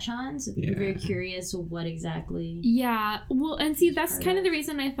 really touch on, so I'm very Yeah. curious what exactly. Yeah, well, and see, that's part kind of of- the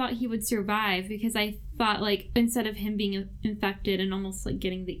reason I thought he would survive, because I thought, like, instead of him being infected and almost, like,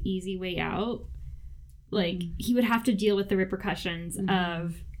 getting the easy way out, like, he would have to deal with the repercussions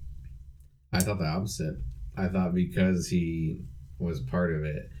of... I thought the opposite. I thought because he was part of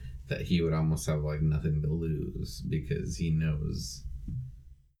it, that he would almost have like nothing to lose because he knows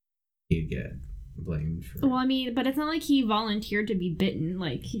he'd get blamed for. Well, I mean, but it's not like he volunteered to be bitten.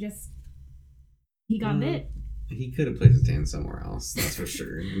 Like, he got bit. He could have placed his hand somewhere else, that's for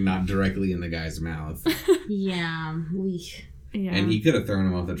sure. Not directly in the guy's mouth. Yeah, Yeah. And he could have thrown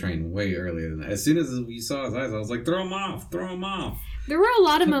him off the train way earlier than that. As soon as we saw his eyes, I was like, throw him off, throw him off. There were a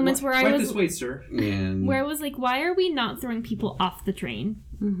lot of moments where I Right was... this way, sir. And Where I was like, why are we not throwing people off the train?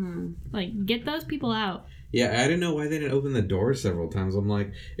 Like, get those people out. yeah, I didn't know why they didn't open the door several times. I'm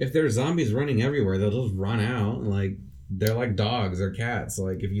like, if there's zombies running everywhere, they'll just run out. Like, they're like dogs or cats.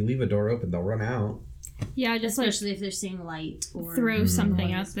 Like, if you leave a door open, they'll run out. Yeah, just like especially if they're seeing light or throw something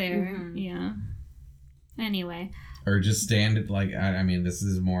noise. out there. Mhm. Yeah. Anyway. Or just stand, like, I mean, this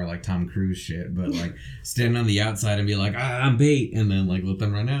is more like Tom Cruise shit, but, like, stand on the outside and be like, I'm bait, and then, like, let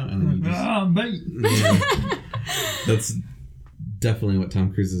them run out, and then you just... Bait. Yeah. That's definitely what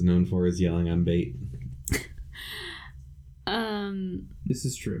Tom Cruise is known for, is yelling, I'm bait. This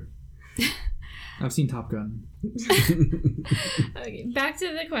is true. I've seen Top Gun. Okay, back to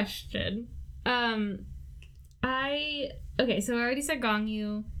the question. So I already said Gong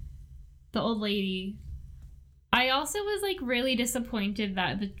Yu, the old lady. I also was like really disappointed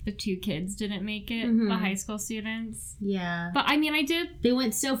that the two kids didn't make it, the high school students. Yeah. But I mean, They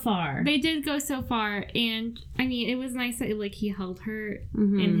went so far. they did go so far, and I mean, it was nice that like he held her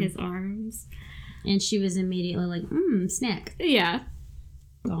Mm-hmm. in his arms. And she was immediately like, snack. Yeah,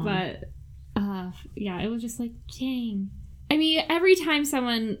 Gone. but yeah, it was just like, dang. I mean, every time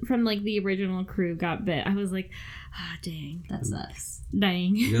someone from like the original crew got bit, I was like, dang, That sucks.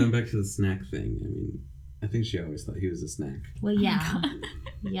 dang. Going back to the snack thing, I mean, I think she always thought he was a snack. Well, yeah.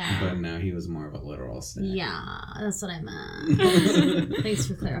 Yeah. But now he was more of a literal snack. Yeah, that's what I meant. Thanks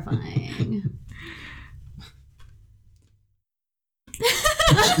for clarifying.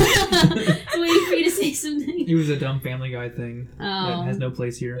 Waiting for you to say something. It was a dumb Family Guy thing that Oh. has no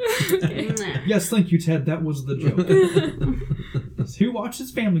place here. Nah. Yes, thank you, Ted. That was the joke. Who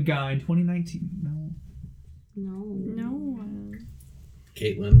watches Family Guy in 2019? No. No. No.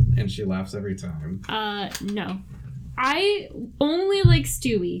 Caitlin, and she laughs every time. No. I only like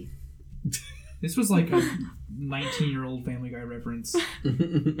Stewie. This was like a 19-year-old Family Guy reference.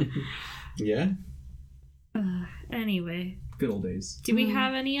 Yeah? Anyway, Good old days. do we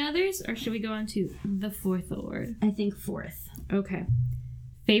have any others, or should we go on to the fourth award? I think fourth. Okay.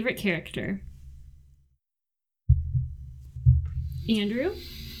 Favorite character? Andrew?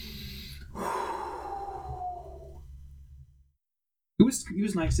 It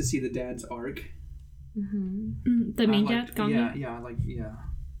was nice to see the dad's arc. The main dad? Gong Yu? Yeah.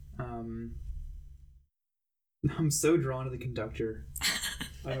 I'm so drawn to the conductor.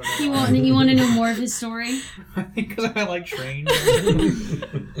 I don't know. You want to know more of his story? I think because I like trains. And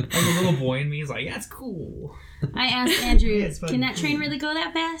the little boy in me is like, yeah, it's cool. I asked Andrew, Yeah, it's fun. can that train really go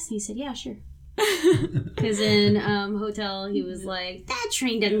that fast? He said, yeah, sure. Because in Hotel, he was like, that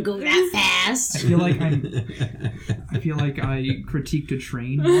train doesn't go that I fast. feel like I critiqued a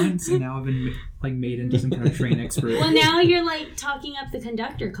train once, and now I've been like made into some kind of train expert. Well, now you're like talking up the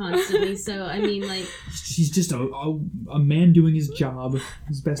conductor constantly. So, I mean, like, He's just a man doing his job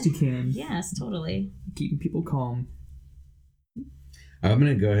as best he can, yes, totally. keeping people calm. I'm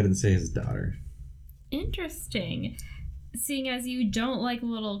going to go ahead and say his daughter. Interesting. Seeing as you don't like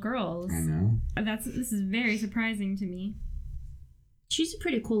little girls. I know. This is very surprising to me. She's a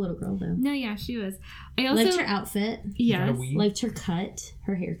pretty cool little girl, though. No, yeah, she was. I also Liked her outfit. yes. Got a wee. Liked her cut,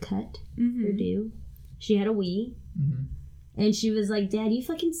 her haircut, Mhm. her do. She had a wee. Mm-hmm. And she was like, Dad, you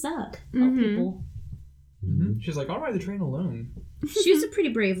fucking suck. Help people. Mm-hmm. She's like, I'll ride the train alone. She was a pretty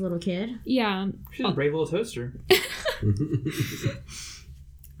brave little kid. Yeah. She's a brave little toaster.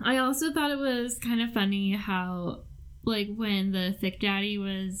 I also thought it was kind of funny how, like, when the thick daddy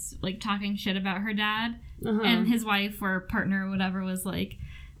was, like, talking shit about her dad, and his wife or partner or whatever was like,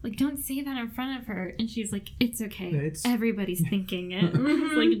 don't say that in front of her. And she's like, it's okay. Everybody's thinking it.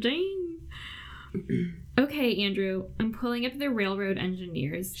 It's like, dang. Okay, Andrew, I'm pulling up the railroad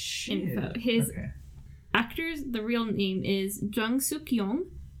engineers info. His actor's, the real name is Jung Suk Yong.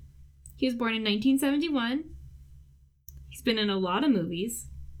 He was born in 1971. He's been in a lot of movies.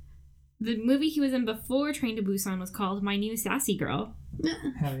 The movie he was in before Train to Busan was called My New Sassy Girl.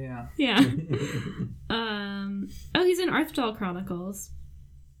 Hell yeah. Yeah. Oh, he's in Arthdal Chronicles.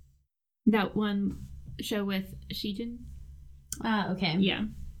 That one show with Shijin. Okay. Yeah.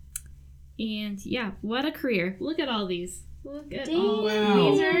 And yeah, what a career. Look at all these. Look at all.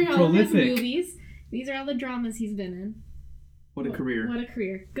 Wow. These are all his Prolific. movies. These are all the dramas he's been in. What a career. What a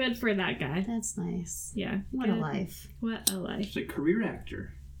career. Good for that guy. That's nice. Yeah. What a life. What a life. She's a career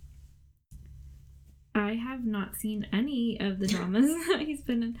actor. I have not seen any of the dramas that he's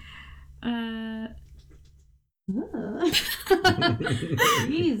been in.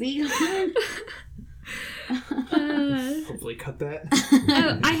 Easy. Hopefully cut that.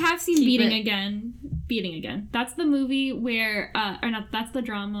 Oh, I have seen Keep Beating it. Again. Beating Again. That's the movie where, that's the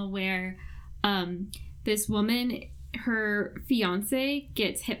drama where this woman, her fiance,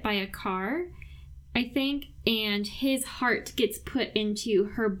 gets hit by a car, I think, and his heart gets put into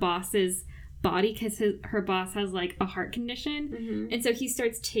her boss's body because her boss has, like, a heart condition. And so he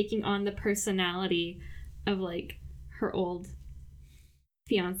starts taking on the personality of, like, her old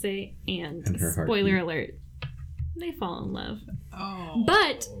fiance, and her spoiler heartbeat. alert, they fall in love. Oh.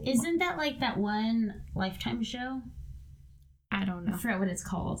 But Isn't that like that one Lifetime show? I don't I know. forgot what it's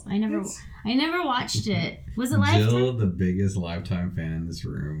called. I never watched it. Was it Lifetime? Jill, the biggest Lifetime fan in this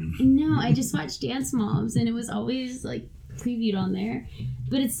room. No, I just watched Dance Moms, and it was always like previewed on there.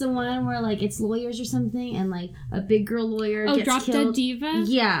 But it's the one where like it's lawyers or something, and like a big girl lawyer Oh, gets Drop killed. Dead Diva?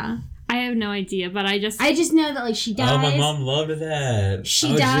 Yeah, I have no idea, but I just know that like she dies. Oh, my mom loved that.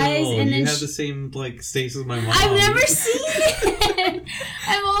 She dies, Jill, and you then have the same like status as my mom. I've never seen it.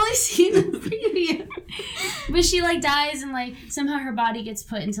 I've only seen the preview. But she like dies, and like somehow her body gets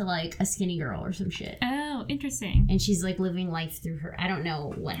put into like a skinny girl or some shit, Oh, interesting. and she's like living life through her. I don't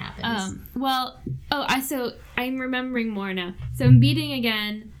know what happens. So I'm remembering more now. So in Beating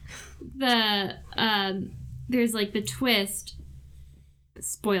Again, the there's like the twist.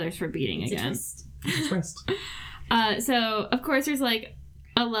 Spoilers for Beating It's a Again. twist. So of course there's like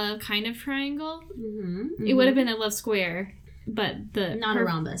a love kind of triangle. Mm-hmm. It would have been a love square, but Not a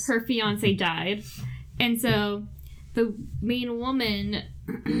rhombus. Her fiance died, and so the main woman,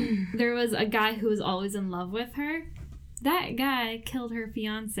 there was a guy who was always in love with her. That guy killed her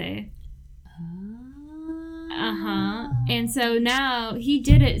fiance. And so now he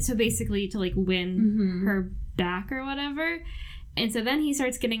did it so basically to like win her back or whatever. And so then he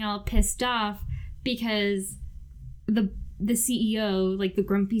starts getting all pissed off because the CEO, like the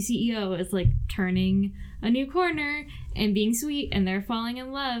grumpy CEO, is like turning a new corner and being sweet, and they're falling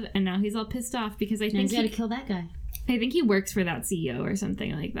in love. And now he's all pissed off because I Now think he's got to kill that guy. I think he works for that CEO or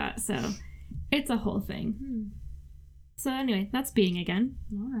something like that. So it's a whole thing. So anyway, that's Beating Again.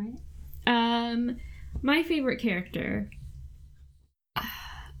 All right. My favorite character.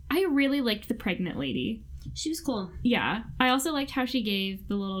 I really liked the pregnant lady. She was cool. Yeah. I also liked how she gave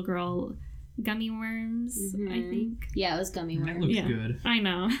the little girl gummy worms, I think. Yeah, it was gummy That worms. looks Yeah. good. I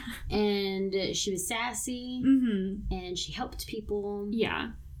know. And she was sassy, Mm-hmm. and she helped people.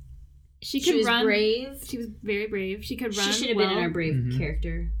 Yeah. She She could was run. brave. She was very brave. She could run. She should have well. been in our brave Mhm.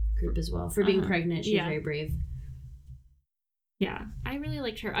 character group as well. For being pregnant, she yeah. was very brave. Yeah. I really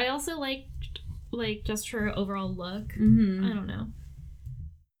liked her. I also liked, like, just her overall look. Mm-hmm. I don't know.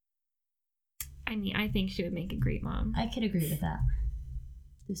 I mean, I think she would make a great mom. I could agree with that.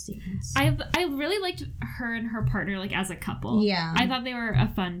 Those statements. I really liked her and her partner, like, as a couple. Yeah. I thought they were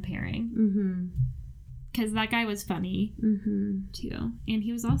a fun pairing. Mm-hmm. Because that guy was funny, Mm-hmm. too. And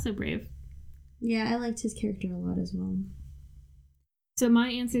he was also brave. Yeah, I liked his character a lot as well. So my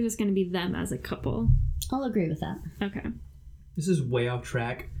answer is going to be them as a couple. I'll agree with that. Okay. This is way off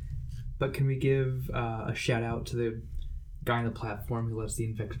track, but can we give a shout out to the guy on the platform who lets the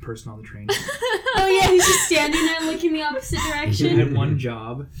infected person on the train? Oh yeah, he's just standing there looking the opposite He direction. had one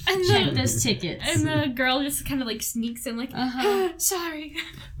job. And Check the, those tickets. and the girl just kind of like sneaks in like, Uh-huh. sorry.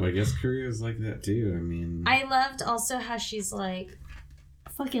 Well, I guess Korea is like that too. I mean, I loved also how she's like,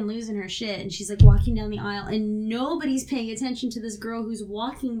 fucking losing her shit, and she's like walking down the aisle, and nobody's paying attention to this girl who's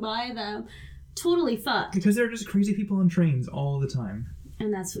walking by them. Totally fucked. Because there are just crazy people on trains all the time.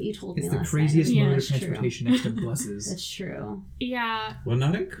 And that's what you told me It's the last craziest night. mode of That's true. transportation next to buses. That's true. Yeah. Well,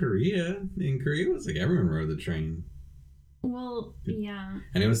 not in Korea. In Korea, it was like everyone rode the train. Well, yeah.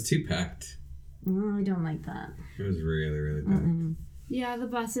 And it was too packed. I don't like that. It was really, really packed. Mm-mm. Yeah, the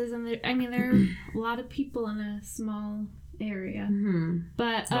buses and there are a lot of people in a small area. Mhm.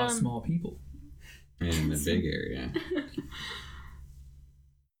 But It's not small people. And in a big area.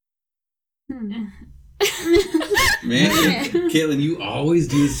 Man, Caitlin, you always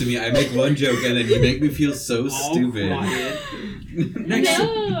do this to me. I make one joke and then you make me feel so stupid. Next.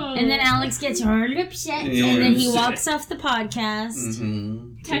 No. And then Alex gets really upset, Yeah. and then he walks off the podcast.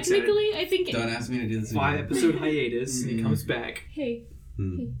 Mm-hmm. Technically, I think. Don't ask me to do this 5-episode hiatus, and he comes back. Hey,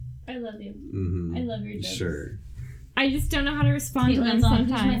 Mm-hmm. I love you. Mm-hmm. I love your jokes. Sure. I just don't know how to respond to them Caitlin's on,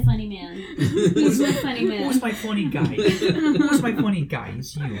 who's my sometimes. funny man? Who's my funny man? Who's my funny guy? Who's my funny guy?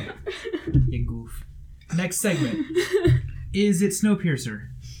 It's you. You goof. Next segment. Is it Snowpiercer?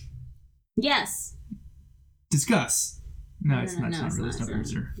 Yes. Discuss. No, No, it's no, not. no, It's not it's really not,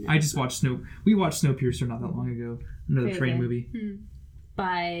 it's Snowpiercer. not. I just watched We watched Snowpiercer not that long ago. Another Very train good. movie.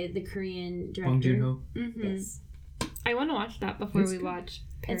 By the Korean director. Bong Joon-ho. Mm-hmm. Yes. I want to watch that before It's we good. watch.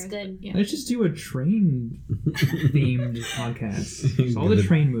 It's Paris. good. Yeah. Let's just do a train themed podcast. Just all the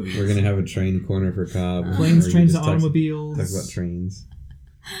train movies. We're gonna have a train corner for Cobb. Planes, where you trains, just and automobiles. Talk about trains.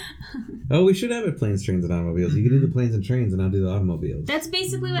 Oh, we should have it planes, trains, and automobiles. You can do the planes and trains, and I'll do the automobiles. That's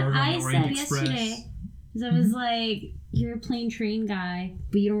basically what Murder on I the said Orient Express. yesterday. Because I was like, you're a plane train guy,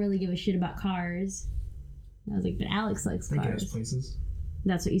 but you don't really give a shit about cars. I was like, but Alex likes They get us cars. places.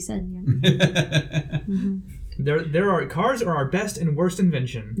 That's what you said, yeah. hmm There are cars are our best and worst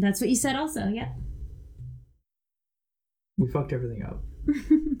invention. That's what you said also, yeah. We fucked everything up.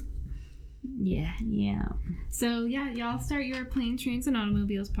 Yeah. Yeah. So yeah, y'all start your plane, trains, and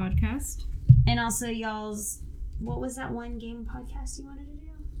automobiles podcast. And also y'all's, what was that one game podcast you wanted to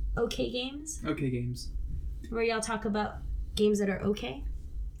do? Okay Games? Okay, games. Where y'all talk about games that are okay?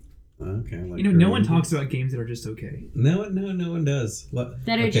 Okay. Like You know, no one Korean. talks about games that are just okay. No one does.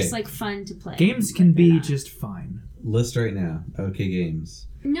 That are Okay, just like fun to play. Games can Like, they're be not. just fine. list right now. Okay, games.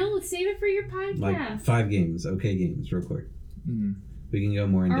 No, save it for your podcast. Like 5 games. Okay, games. Real quick. Mm. We can go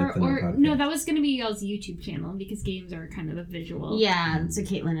more in depth in our podcast. no, that was gonna be y'all's YouTube channel because games are kind of a visual. Yeah, that's what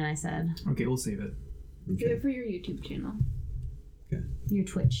Caitlin and I said. Okay, we'll save it. Do Okay. it for your YouTube channel. Your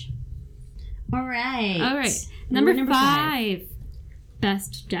Twitch. All right. All right. Ooh, Number 5.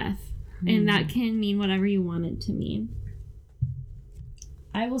 Best death. And that can mean whatever you want it to mean.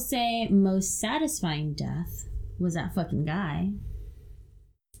 I will say most satisfying death was that fucking guy.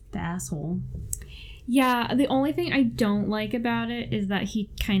 The asshole. Yeah, the only thing I don't like about it is that he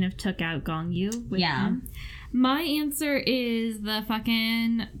kind of took out Gong Yu with Yeah. him. My answer is the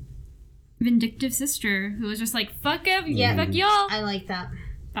fucking vindictive sister who was just like, fuck up, Yeah. fuck y'all. I like that.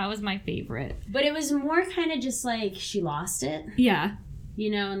 That was my favorite. But it was more kind of just like she lost it, Yeah.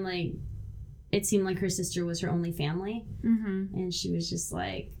 you know, and like it seemed like her sister was her only family. Mm-hmm. And she was just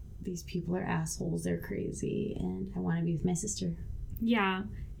like, these people are assholes, they're crazy, and I want to be with my sister. Yeah.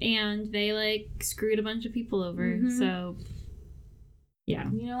 And they like screwed a bunch of people over. Mhm. So, yeah.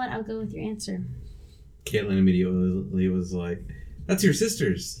 You know what? I'll go with your answer. Caitlin immediately was like, "That's your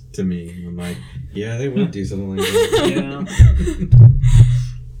sisters," to me. And I'm like, "Yeah, they would do something like that."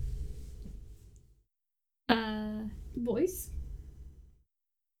 Voice?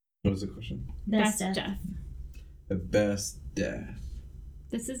 What was the question? Best death. death. The best death.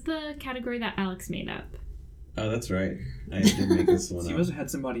 This is the category that Alex made up. Oh, that's right. I did make this one So you up. must have had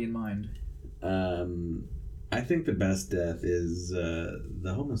somebody in mind. I think the best death is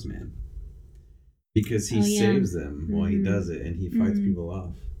the homeless man. Because he Oh, yeah. saves them while he Mhm. does it, and he fights Mhm. people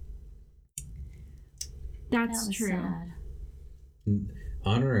off. That's That was true. sad.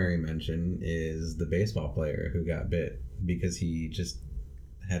 Honorary mention is the baseball player who got bit because he just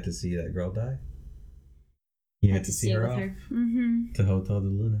had to see that girl die. He had to see stay her with off her. Mm-hmm. to Hotel de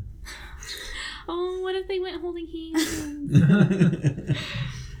Luna. Oh, what if they went holding hands?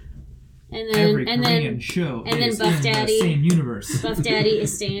 And Every then Korean show and then is Buff in Daddy- the same universe. Buff Daddy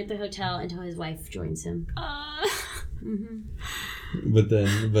is staying at the hotel until his wife joins him. Mm-hmm. But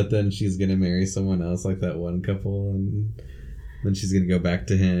then she's gonna marry someone else, like that one couple, and then she's gonna go back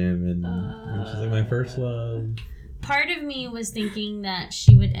to him, and she's like, "My first love." Part of me was thinking that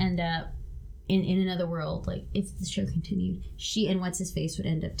she would end up in another world, like if the show continued, she and what's his face would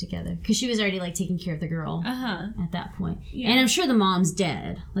end up together because she was already like taking care of the girl at that point. Yeah. And I'm sure the mom's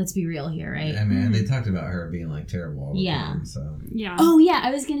dead. Let's be real here, right? I mean, they talked about her being like terrible all the time. So Yeah. Oh yeah,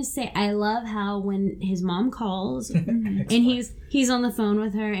 I was gonna say I love how when his mom calls and he's on the phone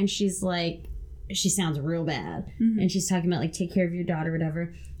with her and she's like, she sounds real bad and she's talking about like take care of your daughter,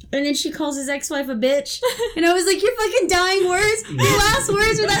 whatever. And then she calls his ex-wife a bitch. And I was like, your fucking dying words, your last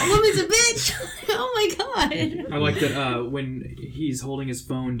words are that woman's a bitch. Oh my god. I like that when he's holding his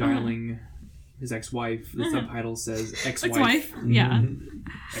phone dialing his ex-wife, the subtitle says ex-wife. Ex-wife. Yeah.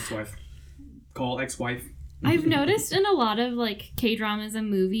 Ex-wife. Call ex-wife. I've noticed in a lot of like K-dramas and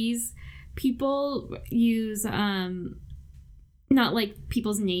movies, people use not like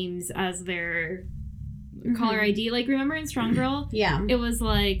people's names as their caller ID. Like, remember in Strong Girl? Yeah. It was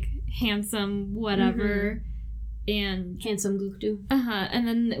like handsome whatever and Handsome Gukdu. and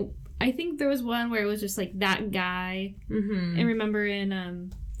then I think there was one where it was just like that guy. And remember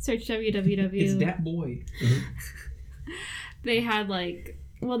in Search WWW, It's that boy. they had like,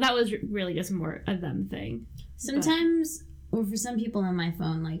 well, that was really just more a them thing. Sometimes, or for some people on my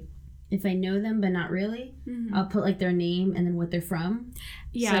phone, like if I know them but not really, I'll put like their name and then what they're from.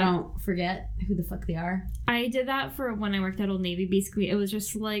 Yeah. So I don't forget who the fuck they are. I did that for when I worked at Old Navy. Basically, it was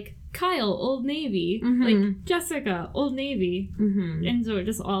just like Kyle, Old Navy, like Jessica, Old Navy, and so it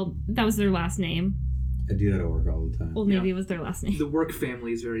just all that was their last name. I do that at work all the time. Old Navy was their last name. The work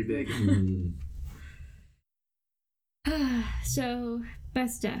family is very big. So,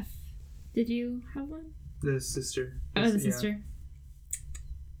 best def. Did you have one? The sister. Oh, the Yeah. sister.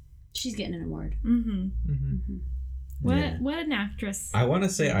 She's getting an award. What Yeah. what an actress. I want to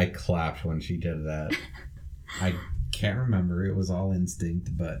say I clapped when she did that. I can't remember. It was all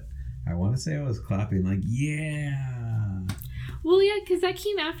instinct, but I want to say I was clapping like, yeah. Well, yeah, because that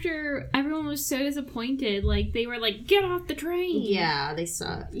came after everyone was so disappointed. Like, they were like, get off the train. Yeah, they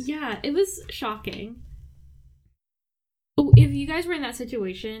sucked. Yeah, it was shocking. Oh, if you guys were in that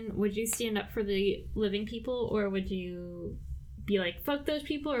situation, would you stand up for the living people, or would you be like, fuck those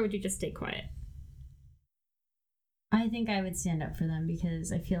people, or would you just stay quiet? I think I would stand up for them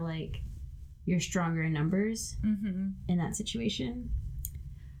because I feel like you're stronger in numbers in that situation.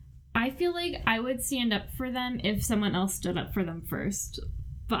 I feel like I would stand up for them if someone else stood up for them first.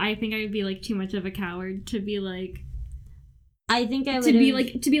 But I think I would be like too much of a coward to be like I think I would to be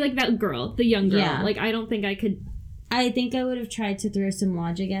like that girl, the young girl. Yeah. Like, I don't think I could. I think I would have tried to throw some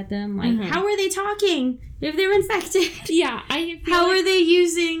logic at them. Like, how are they talking if they're infected? Yeah, I feel How like, are they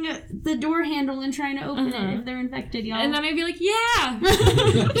using the door handle and trying to open it if they're infected, y'all? and then I'd be like, yeah.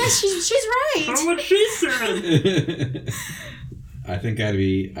 yeah, she's right. What she said. I think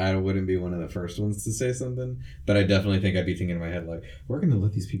I wouldn't be one of the first ones to say something, but I definitely think I'd be thinking in my head like, we're gonna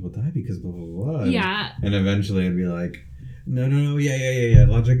let these people die because blah blah blah. Yeah. And eventually I'd be like, no, yeah.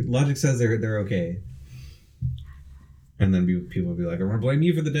 Logic says they're okay. And then people would be like, I'm gonna blame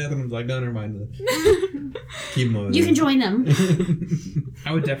you for the death, and I'm like, no, never mind. Keep moving. You can join them.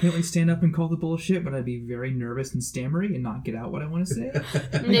 I would definitely stand up and call the bullshit, but I'd be very nervous and stammery and not get out what I want to say.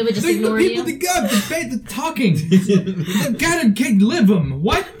 And they would just ignore the people, you. the talking. The guy can't live him.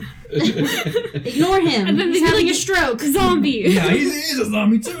 What? Ignore him. And then He's they'd be having like, a stroke. Zombie. Yeah, he's a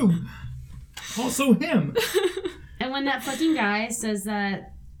zombie too. Also him. And when that fucking guy says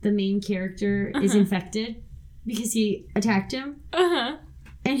that the main character is infected because he attacked him, and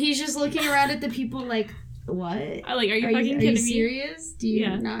he's just looking around at the people like, what? Like, are you fucking Are you kidding me? serious? Do you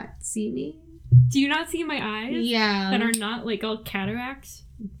Yeah. not see me? Do you not see my eyes? Yeah. That are not like all cataracty?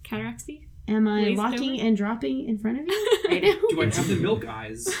 Am I glazed walking over? and dropping in front of you right now? Do I have the milk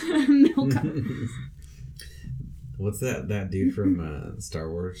eyes? Milk. What's that dude from Star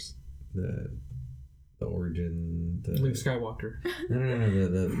Wars? The origin. Luke Skywalker. No.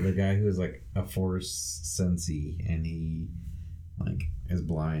 The guy who was like a force sensei and he like is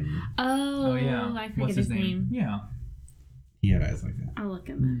blind. Oh, yeah. I forget What's his name. Yeah. He had eyes like that. I'll look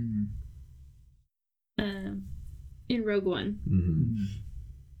him up. In Rogue One. Mm-hmm.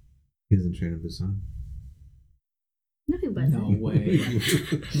 He was in Train of Busan. No, he wasn't. No way.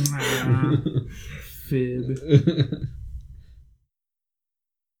 Fib.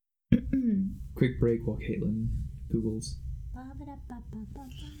 Quick break while Caitlin Googles.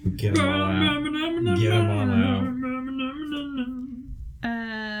 Get them all out. Get them all out.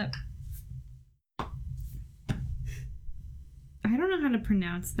 I don't know how to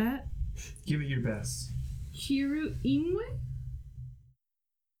pronounce that. Give it your best. Chiru Imwe?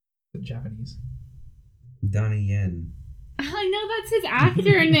 The Japanese. Donnie Yen. I know that's his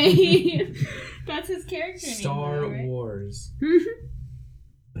actor name. That's his character name. Star though, right? Wars.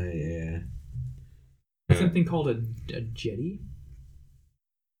 Yeah. something called a jetty?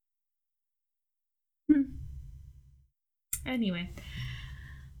 Anyway,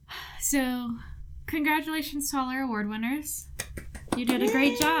 so congratulations to all our award winners. You did a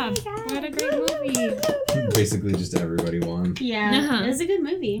great job. What a great movie. Basically, just everybody won. Yeah, Uh-huh. it was a good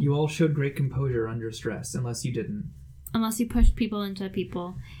movie. You all showed great composure under stress, unless you didn't. Unless you pushed people into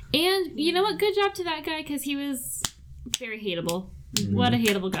people. And you know what? Good job to that guy because he was very hateable. What a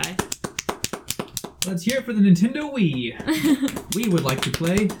hateable guy. Let's hear it for the Nintendo Wii. We would like to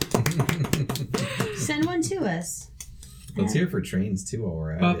play. Send one to us. Let's hear for trains too while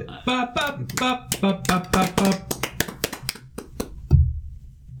we're at Bop, it. bop, bop, bop, bop, bop, bop, bop.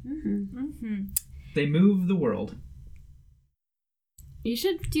 They move the world. You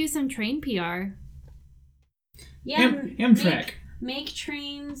should do some train PR. Yeah, Amtrak. Make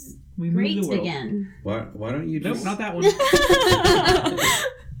trains We move great the world. again. Why don't you Nope, just not that one.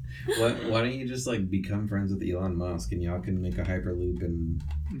 why don't you just like become friends with Elon Musk and y'all can make a hyperloop and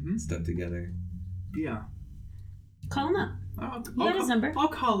Mhm. stuff together? Yeah. Call him up. You got his number. I'll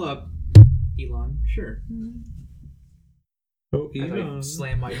call up Elon. Sure. Oh, As I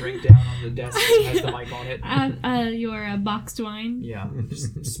slam my drink down on the desk that has the mic on it. Your boxed wine. Yeah,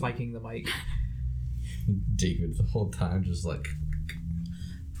 just spiking the mic. David the whole time just like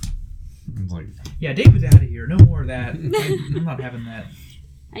I'm like Yeah, David's out of here. No more of that. I'm not having that.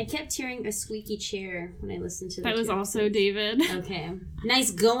 I kept hearing a squeaky chair when I listened to the That was two also episodes. David. Okay.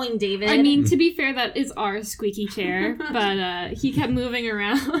 Nice going, David. I mean, to be fair, that is our squeaky chair, but he kept moving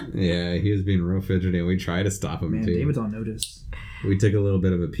around. yeah, he was being real fidgety and we tried to stop him Man, too. David's on notice. We took a little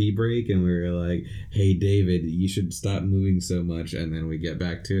bit of a pee break and we were like, hey David, you should stop moving so much, and then we get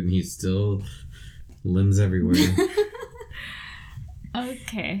back to it and he's still limbs everywhere.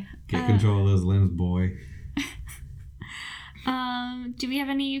 Okay. Get control of those limbs, boy. Do we have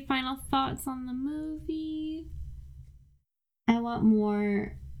any final thoughts on the movie? I want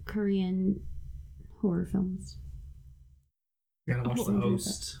more Korean horror films. Gotta watch the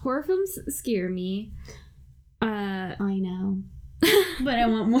host. Horror films scare me. I know. But I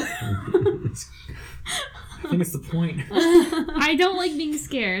want more. I think it's the point. I don't like being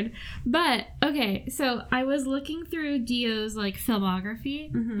scared. But, okay, so I was looking through Dio's, like,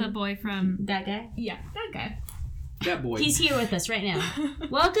 filmography. Mhm. The boy from... That guy? Yeah, that guy. That boy. He's here with us right now.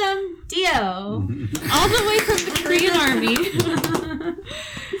 Welcome, Dio. All the way from the Korean Army.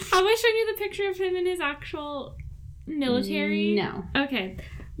 Have I shown you the picture of him in his actual military? No. Okay.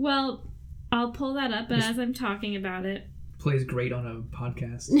 Well, I'll pull that up, but as I'm talking about it... Plays great on a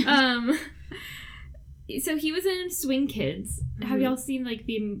podcast. So he was in Swing Kids. Have y'all seen, like,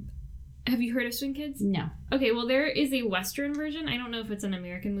 have you heard of Swing Kids? No. Okay, well, there is a Western version. I don't know if it's an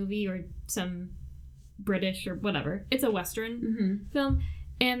American movie or some British or whatever. It's a Western film.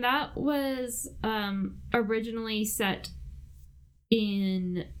 And that was originally set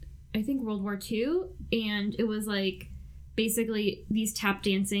in, I think, World War II. And it was, like, basically these tap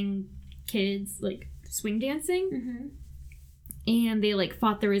dancing kids, like, swing dancing. And they, like,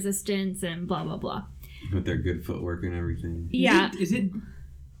 fought the resistance and blah, blah, blah. With their good footwork and everything. Yeah. Is it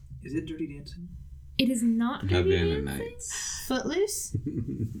Dirty Dancing? It is not Dirty Havana Dancing. Nights. Footloose?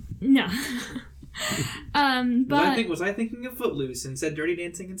 No. But Was I thinking of Footloose and said Dirty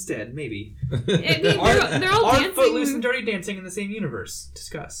Dancing instead? Maybe. I mean, they're all Are dancing. Footloose and Dirty Dancing in the same universe?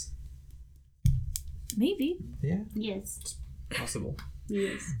 Discuss. Maybe. Yeah. Yes. Possible.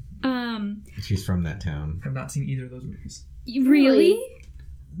 Yes. She's from that town. I've not seen either of those movies. Really?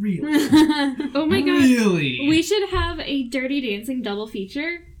 Really? Oh my god. Really? We should have a Dirty Dancing double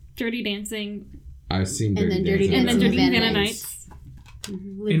feature. Dirty Dancing I've seen And Dirty then Dirty Dancing. and then Dancing Dirty Vanna Vanna Nights. Nights.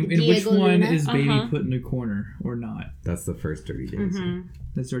 With In which Diego one Luna. is Baby Uh-huh. put in a corner or not? That's the first Dirty Dancing.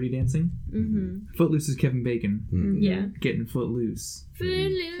 That's Dirty Dancing? Mm-hmm. Footloose is Kevin Bacon Mm. Yeah. getting footloose. Who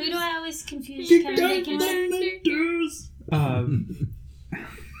do I always confuse? Kick Kevin down Bacon the with? doors.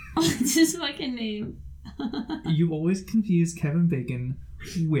 Oh, it's his fucking name. You always confuse Kevin Bacon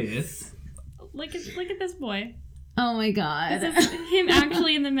with... Look at this boy. Oh my god. This is him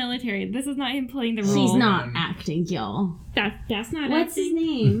actually in the military. This is not him playing the role. He's not acting, y'all. That's not What's his acting.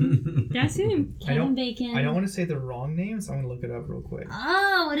 name? That's him. Kevin Bacon. I don't want to say the wrong name, so I'm going to look it up real quick.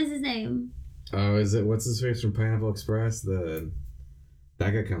 Oh, what is his name? Oh, is it what's his face from Pineapple Express? That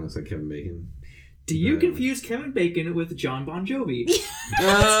guy kind of looks like Kevin Bacon. Do you Yeah. confuse Kevin Bacon with John Bon Jovi?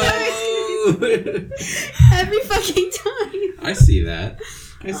 Oh! Every fucking time. I see that.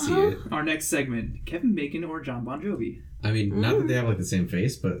 I see it. Our next segment: Kevin Bacon or John Bon Jovi? I mean, not that they have like the same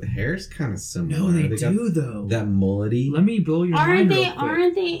face, but hair's kind of similar. No, they got do, though. that mullety. Let me blow your mind real quick.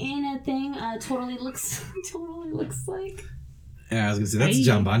 Aren't they in a thing? Totally looks like. Yeah, I was gonna say that's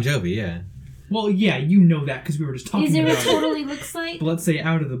John Bon Jovi. Yeah. Well, yeah, you know that because we were just talking Is there about what it totally looks like? But let's say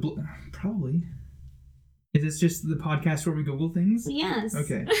out of the blue. Probably. Is this just the podcast where we Google things? Yes.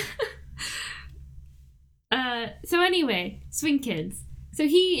 Okay. So anyway, Swing Kids. So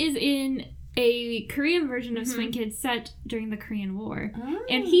he is in a Korean version of Swing Kids set during the Korean War. Oh.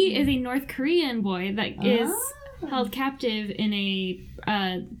 And he is a North Korean boy that is Oh. held captive in a,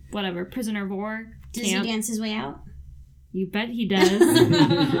 prisoner of war Does camp. he dance his way out? You bet he does.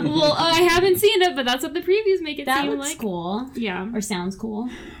 Well, I haven't seen it, but that's what the previews make it That seem looks like. cool. Yeah. Or sounds cool.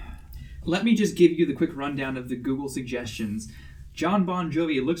 Let me just give you the quick rundown of the Google suggestions. John Bon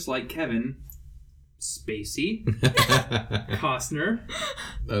Jovi looks like Kevin. Spacey. Costner.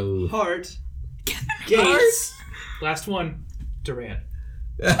 Oh. Hart. Gates. Last one. Durant.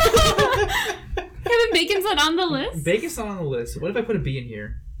 Kevin Bacon's not on the list. Vegas not on the list. What if I put a B in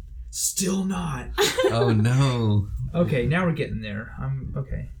here? Still not. Oh no. Okay, now we're getting there. I'm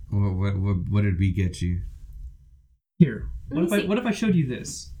okay. What did we get you? Here. Let me see. What if I showed you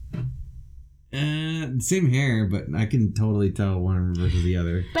this? Same hair, but I can totally tell one versus the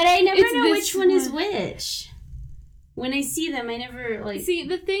other. But I never It's know this which one is one. which. When I see them, I never, like... See,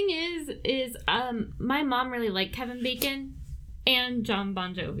 the thing is my mom really liked Kevin Bacon and John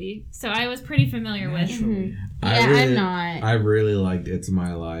Bon Jovi, so I was pretty familiar with. Naturally. I'm not. I really liked It's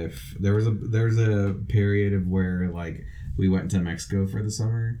My Life. There was a period of where like we went to Mexico for the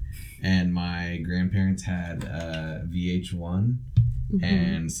summer, and my grandparents had VH1,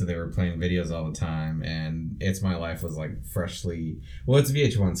 and so they were playing videos all the time. And It's My Life was like freshly. Well, it's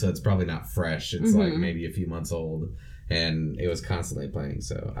VH1, so it's probably not fresh. It's like maybe a few months old, and it was constantly playing.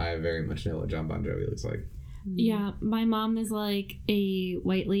 So I very much know what John Bon Jovi looks like. Yeah, my mom is like a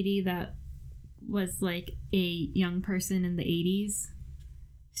white lady that was like a young person in the 80s.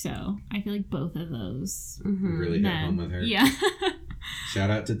 So I feel like both of those Really hit men. home with her. Yeah. Shout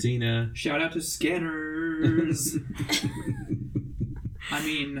out to Tina. Shout out to Scanners. I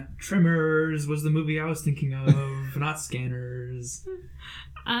mean, Tremors was the movie I was thinking of, not Scanners.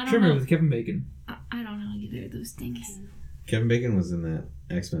 I don't Tremors know. with Kevin Bacon. I don't know either of those things. Kevin Bacon was in that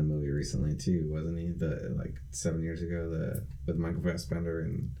X-Men movie recently too, wasn't he? The like 7 years ago, with Michael Fassbender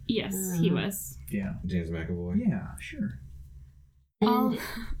and Yes, he was. Yeah. James McAvoy. Yeah, sure. All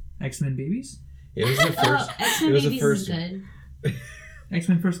X-Men Babies? It was the first. X-Men it was the Babies first. is good.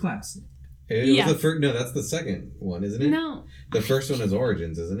 X-Men First Class. It Yes. was the first. No, that's the second one, isn't it? No, The first one is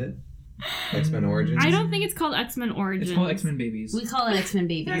Origins, isn't it? X-Men Origins. I don't think it's called X-Men Origins. It's called X-Men Babies. We call it X-Men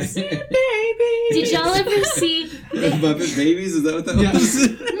Babies. Baby! Did y'all ever see... Muppet Babies? Is that what that Yeah. was?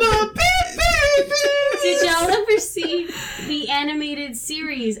 Did y'all ever see the animated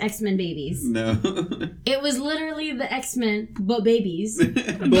series X-Men Babies? No. It was literally the X-Men, but babies. is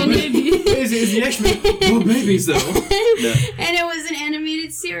the X-Men well, babies though? And it was an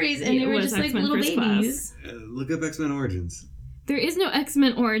animated series, and It they were was just like X-Men little First babies. Look up X-Men Origins. There is no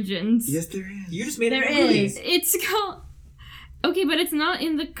X-Men Origins. Yes, there is. You just made There it a movie. is. It's called... Okay, but it's not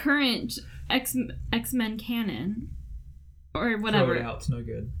in the current X-Men canon. Or Throw whatever. it out. It's no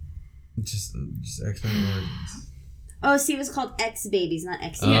good. Just X-Men Origins. Oh, see, it was called X-Babies, not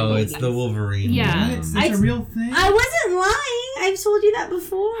X-Men Oh, Babies. it's the Wolverine. Yeah. one. It's I- a real thing? I wasn't lying. I've told you that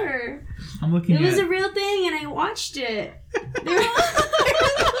before. I'm looking It at... was a real thing, and I watched it.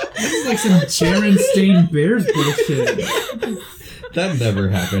 This is like some Berenstain Bears bullshit. That never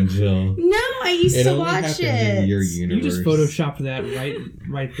happened, Jill. No, I used It to only watch happened in it. your You universe. just photoshopped that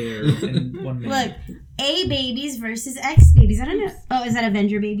right there in 1 minute. Look, A babies versus X babies. I don't know. Oh, is that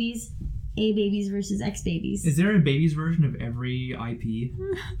Avenger babies? A babies versus X babies. Is there a babies version of every IP?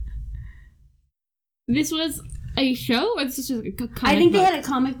 This was a show, or this was just a comic I think they book? had a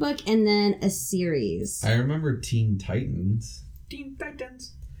comic book and then a series. I remember Teen Titans. Teen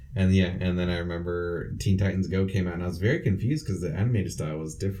Titans. And then I remember Teen Titans Go came out, and I was very confused because the animated style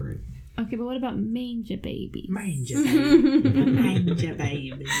was different. Okay, but what about Manja Baby? Manja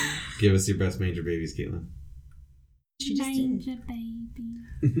baby. Give us your best Major Babies, Caitlin. She just did. Manja Baby.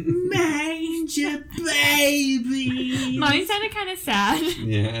 Manja baby. Mine sounded kind of sad.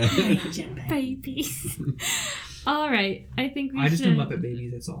 Yeah. Babies. All right, I think we I just should. know Muppet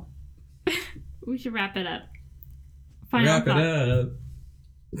Babies, that's all. We should wrap it up. Wrap thought. it up.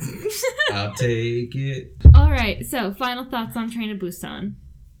 I'll take it. All right, so final thoughts on Train to Busan.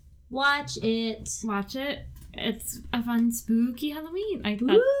 Watch it. Watch it. It's a fun, spooky Halloween.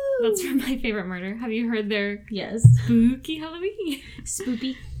 Woo! That's from My Favorite Murder. Have you heard their Yes. spooky Halloween?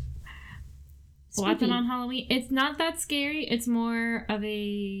 Spoopy. Watch it Spoopy. on Halloween. It's not that scary. It's more of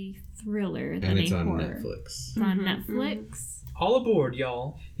a thriller than And a it's on horror. Netflix. It's on Netflix. All aboard,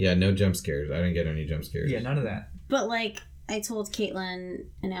 y'all. Yeah, no jump scares. I didn't get any jump scares. Yeah, none of that. But like I told Caitlin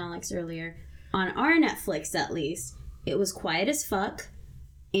and Alex earlier, on our Netflix at least, it was quiet as fuck.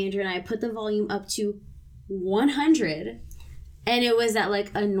 Andrew and I put the volume up to 100, and it was at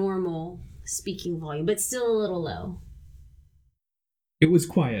like a normal speaking volume, but still a little low. It was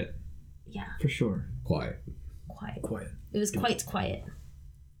quiet, Yeah, for sure. Quiet. quiet. It was quite quiet.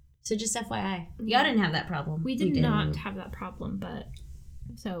 So just FYI, y'all didn't have that problem. We did not have that problem, but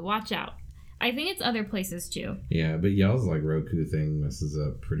so watch out. I think it's other places too. Yeah, but y'all's like Roku thing messes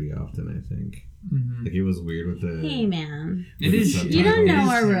up pretty often, I think. Mm-hmm. Like it was weird with the. Hey man, It is. subtitles. you don't know It is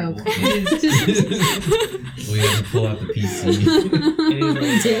our terrible. Roku. It is. We had to pull out the PC. It is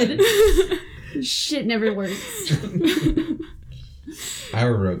really did. Shit never works.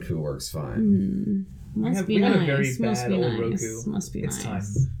 Our Roku works fine. Must be we have nice. a very Must bad be old nice. Roku. Must be It's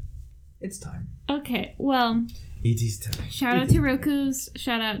nice. time. It's time. Okay, well, E.T.'s time. shout out to Roku's.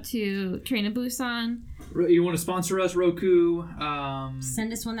 Shout out to Train to Busan. You want to sponsor us, Roku?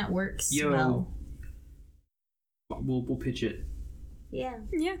 Send us one that works Yo. well. We'll pitch it. Yeah.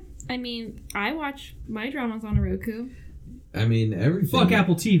 Yeah, I mean, I watch my dramas on a Roku. I mean, everything. Fuck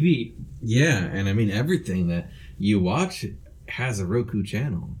Apple TV. Yeah, and I mean, everything that you watch has a Roku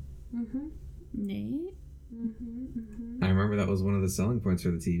channel. Mm-hmm. Nate? I remember that was one of the selling points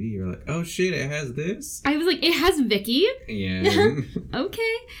for the TV. You're like, oh shit, it has this? I was like, it has Vicky. Yeah.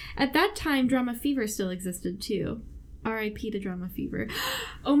 Okay. At that time, Drama Fever still existed too. R.I.P. to Drama Fever.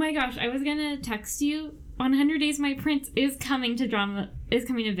 Oh my gosh, I was gonna text you. 100 Days My Prince is coming to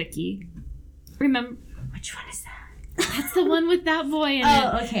Vicky. Remember? Which one is that? That's the one with that boy in it.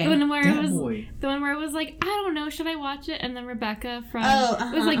 Oh, okay. The one where That it was boy. the one where it was like, I don't know, should I watch it? And then Rebecca from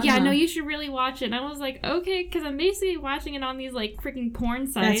Oh, was like, yeah, no, you should really watch it. And I was like, okay, because I'm basically watching it on these like freaking porn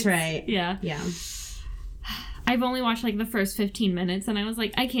sites. That's right. Yeah. Yeah. I've only watched like the first 15 minutes, and I was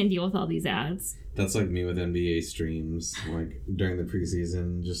like, I can't deal with all these ads. That's like me with NBA streams, like during the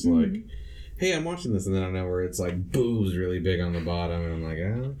preseason, just like, hey, I'm watching this, and then I know where it's like boobs really big on the bottom, and I'm like,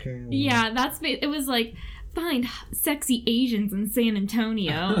 oh, okay. well. Yeah, it was like, find sexy Asians in San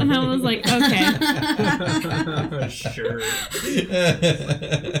Antonio. And I was like, okay. Sure.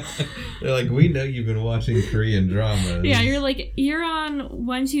 They're like, we know you've been watching Korean dramas. Yeah, you're like, you're on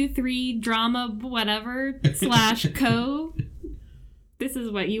 123 drama whatever / co. This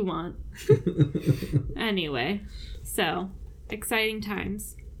is what you want. Anyway, so exciting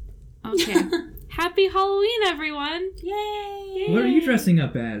times. Okay. Happy Halloween, everyone. Yay! What are you dressing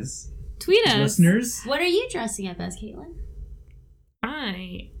up as, Tweet us. listeners? What are you dressing up as, Caitlin?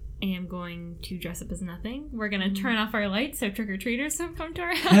 I am going to dress up as nothing. We're going to turn off our lights so trick-or-treaters don't come to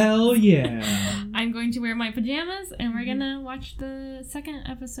our house. Hell yeah! I'm going to wear my pajamas, and we're going to watch the second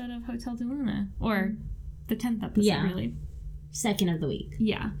episode of Hotel de Luna. Or the 10th episode, Yeah. really. Second of the week.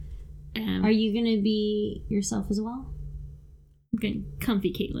 Yeah. Are you gonna be yourself as well? I'm getting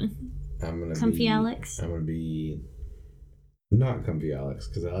comfy, Caitlin. I'm gonna Comfy be, Alex? I'm gonna be not comfy Alex,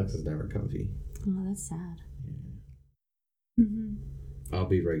 because Alex is never comfy. Oh, that's sad. Mm-hmm. I'll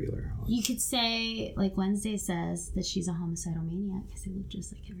be regular Alex. You could say, like Wednesday says, that she's a homicidal maniac because they look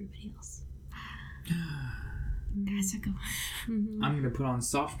just like everybody else. Guys, go. I'm gonna put on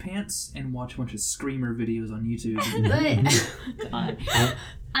soft pants and watch a bunch of screamer videos on YouTube. But God,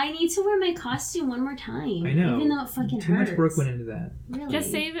 I need to wear my costume one more time. I know. Even though it fucking Too hurts. much work went into that. Really? Just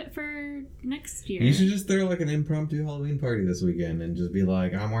save it for next year. You should just throw like an impromptu Halloween party this weekend and just be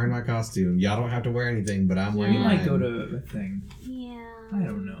like, I'm wearing my costume. Y'all don't have to wear anything, but I'm wearing We Yeah. might mine. go to a thing. Yeah. I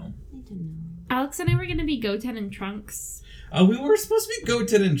don't know. I don't know. Alex and I were going to be Goten in trunks. Oh, we were supposed to be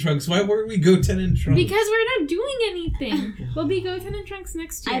Goten in trunks. Why weren't we Goten in trunks? Because we're not doing anything. We'll be Goten in trunks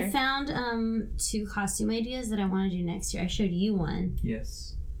next year. I found 2 costume ideas that I want to do next year. I showed you one.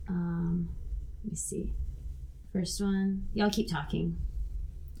 Yes. Let me see. First one. Y'all keep talking.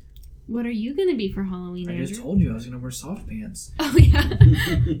 What are you going to be for Halloween, I Andrew? just told you I was gonna wear soft pants. Oh, yeah.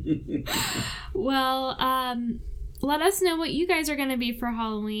 Well, let us know what you guys are going to be for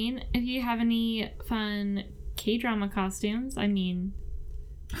Halloween. If you have any fun K-drama costumes. I mean,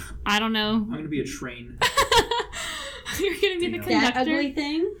 I don't know. I'm gonna be a train. You're going to be the Damn. conductor. That ugly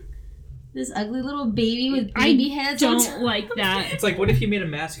thing? This ugly little baby with baby heads on top. Don't like that. It's like, what if you made a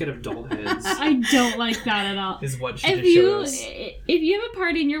mask out of doll heads? I don't like that at all. Is what she If just showed you us. if you have a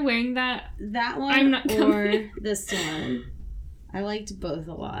party and you're wearing that, That one I'm not or coming. this one. I liked both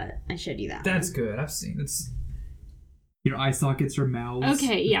a lot. I showed you that That's one. good. I've seen it's. Your eye sockets or mouths.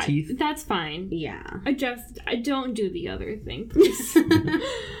 okay, with yeah, Teeth. that's fine. Yeah. I don't do the other thing, please.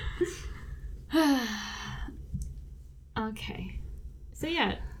 Okay, so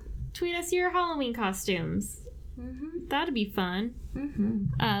yeah, tweet us your Halloween costumes. Mm-hmm. That'd be fun.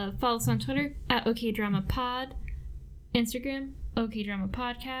 Mm-hmm. Follow us on Twitter at OKDramaPod, Instagram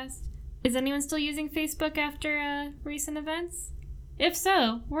OKDramaPodcast, Is anyone still using Facebook after recent events? If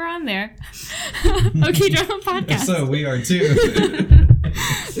so, we're on there. Okay, Drama Podcast. So we are too.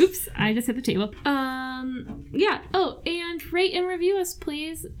 Oops, I just hit the table. Yeah. Oh, and rate and review us,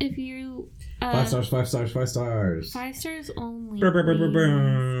 please, if you. 5 stars, 5 stars, 5 stars. 5 stars only. Brr, brr, brr, brr, please.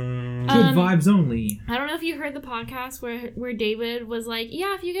 brr. Good vibes only. I don't know if you heard the podcast where David was like,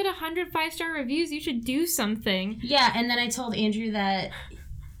 yeah, if you get 100 5-star reviews, you should do something. Yeah, and then I told Andrew that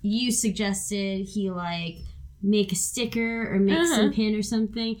you suggested he like make a sticker or make some pin or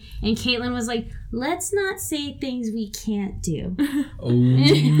something, and Caitlin was like, let's not say things we can't do.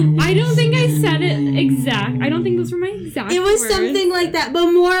 I don't think I said it exact. I don't think those were my exact It was words. something like that,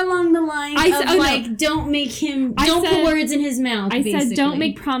 but more along the lines I of said- don't make him, I don't said- put words in his mouth. I basically. said, don't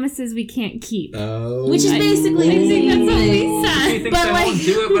make promises we can't keep. Oh. Which is basically I the think same that's what we thing. said. She thinks But, I like- won't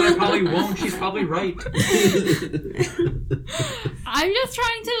do it, but I probably won't. She's probably right. I'm just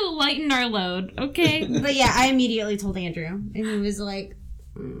trying to lighten our load, okay? But yeah, I immediately told Andrew, and he was like,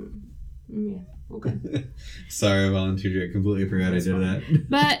 yeah, okay. Sorry, I volunteered. I completely forgot I did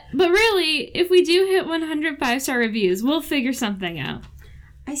that. But really, if we do hit 100 5-star reviews, we'll figure something out.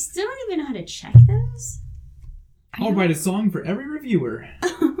 I still don't even know how to check those. I'll write a song for every reviewer.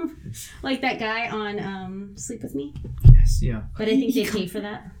 Like that guy on Sleep With Me. Yes, yeah. But I think they pay for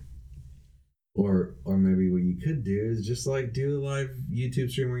that. Or maybe what you could do is just like do a live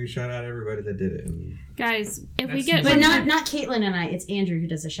YouTube stream where you shout out everybody that did it. And, Guys, if we That's- get But 100 not Caitlin and I. It's Andrew who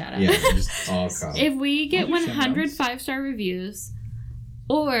does the shout out. yeah, just all college. if we get I'll do 100 shout-outs. 5-star reviews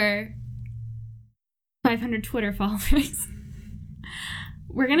or 500 Twitter followers,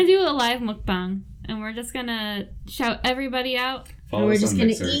 we're gonna do a live mukbang and we're just gonna shout everybody out. And we're us just on gonna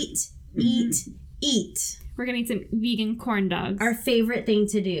Mixer. eat. We're gonna eat some vegan corn dogs. Our favorite thing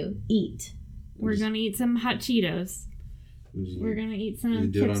to do. Eat. We're gonna eat some hot Cheetos. We're gonna eat You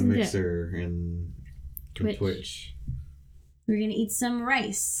some do it chips on and dip. Mixer and Twitch. We're gonna eat some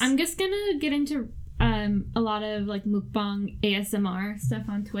rice. I'm just gonna get into a lot of like mukbang ASMR stuff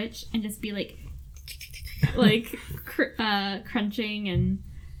on Twitch and just be like crunching and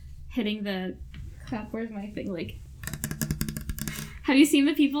hitting the crap. Where's my thing? Like, have you seen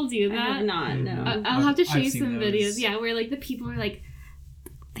the people do I that? have not, no. I'll have to show I've you seen some those. videos. Yeah, where like the people are like,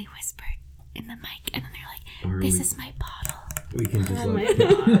 they whispered in the mic and then they're like, Or "This we, is my bottle." we can just Oh my like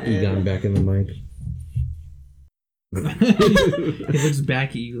god. you got him back in the mic. It looks back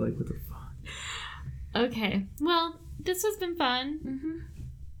at you like, what the fuck? Okay, well, this has been fun. Mm-hmm.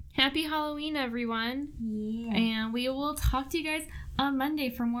 Happy Halloween, everyone. Yeah. And we will talk to you guys on Monday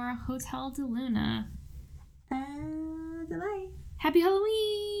for more Hotel de Luna. Goodbye. Happy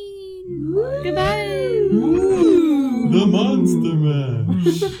Halloween! Woo! Goodbye! The Monster Man.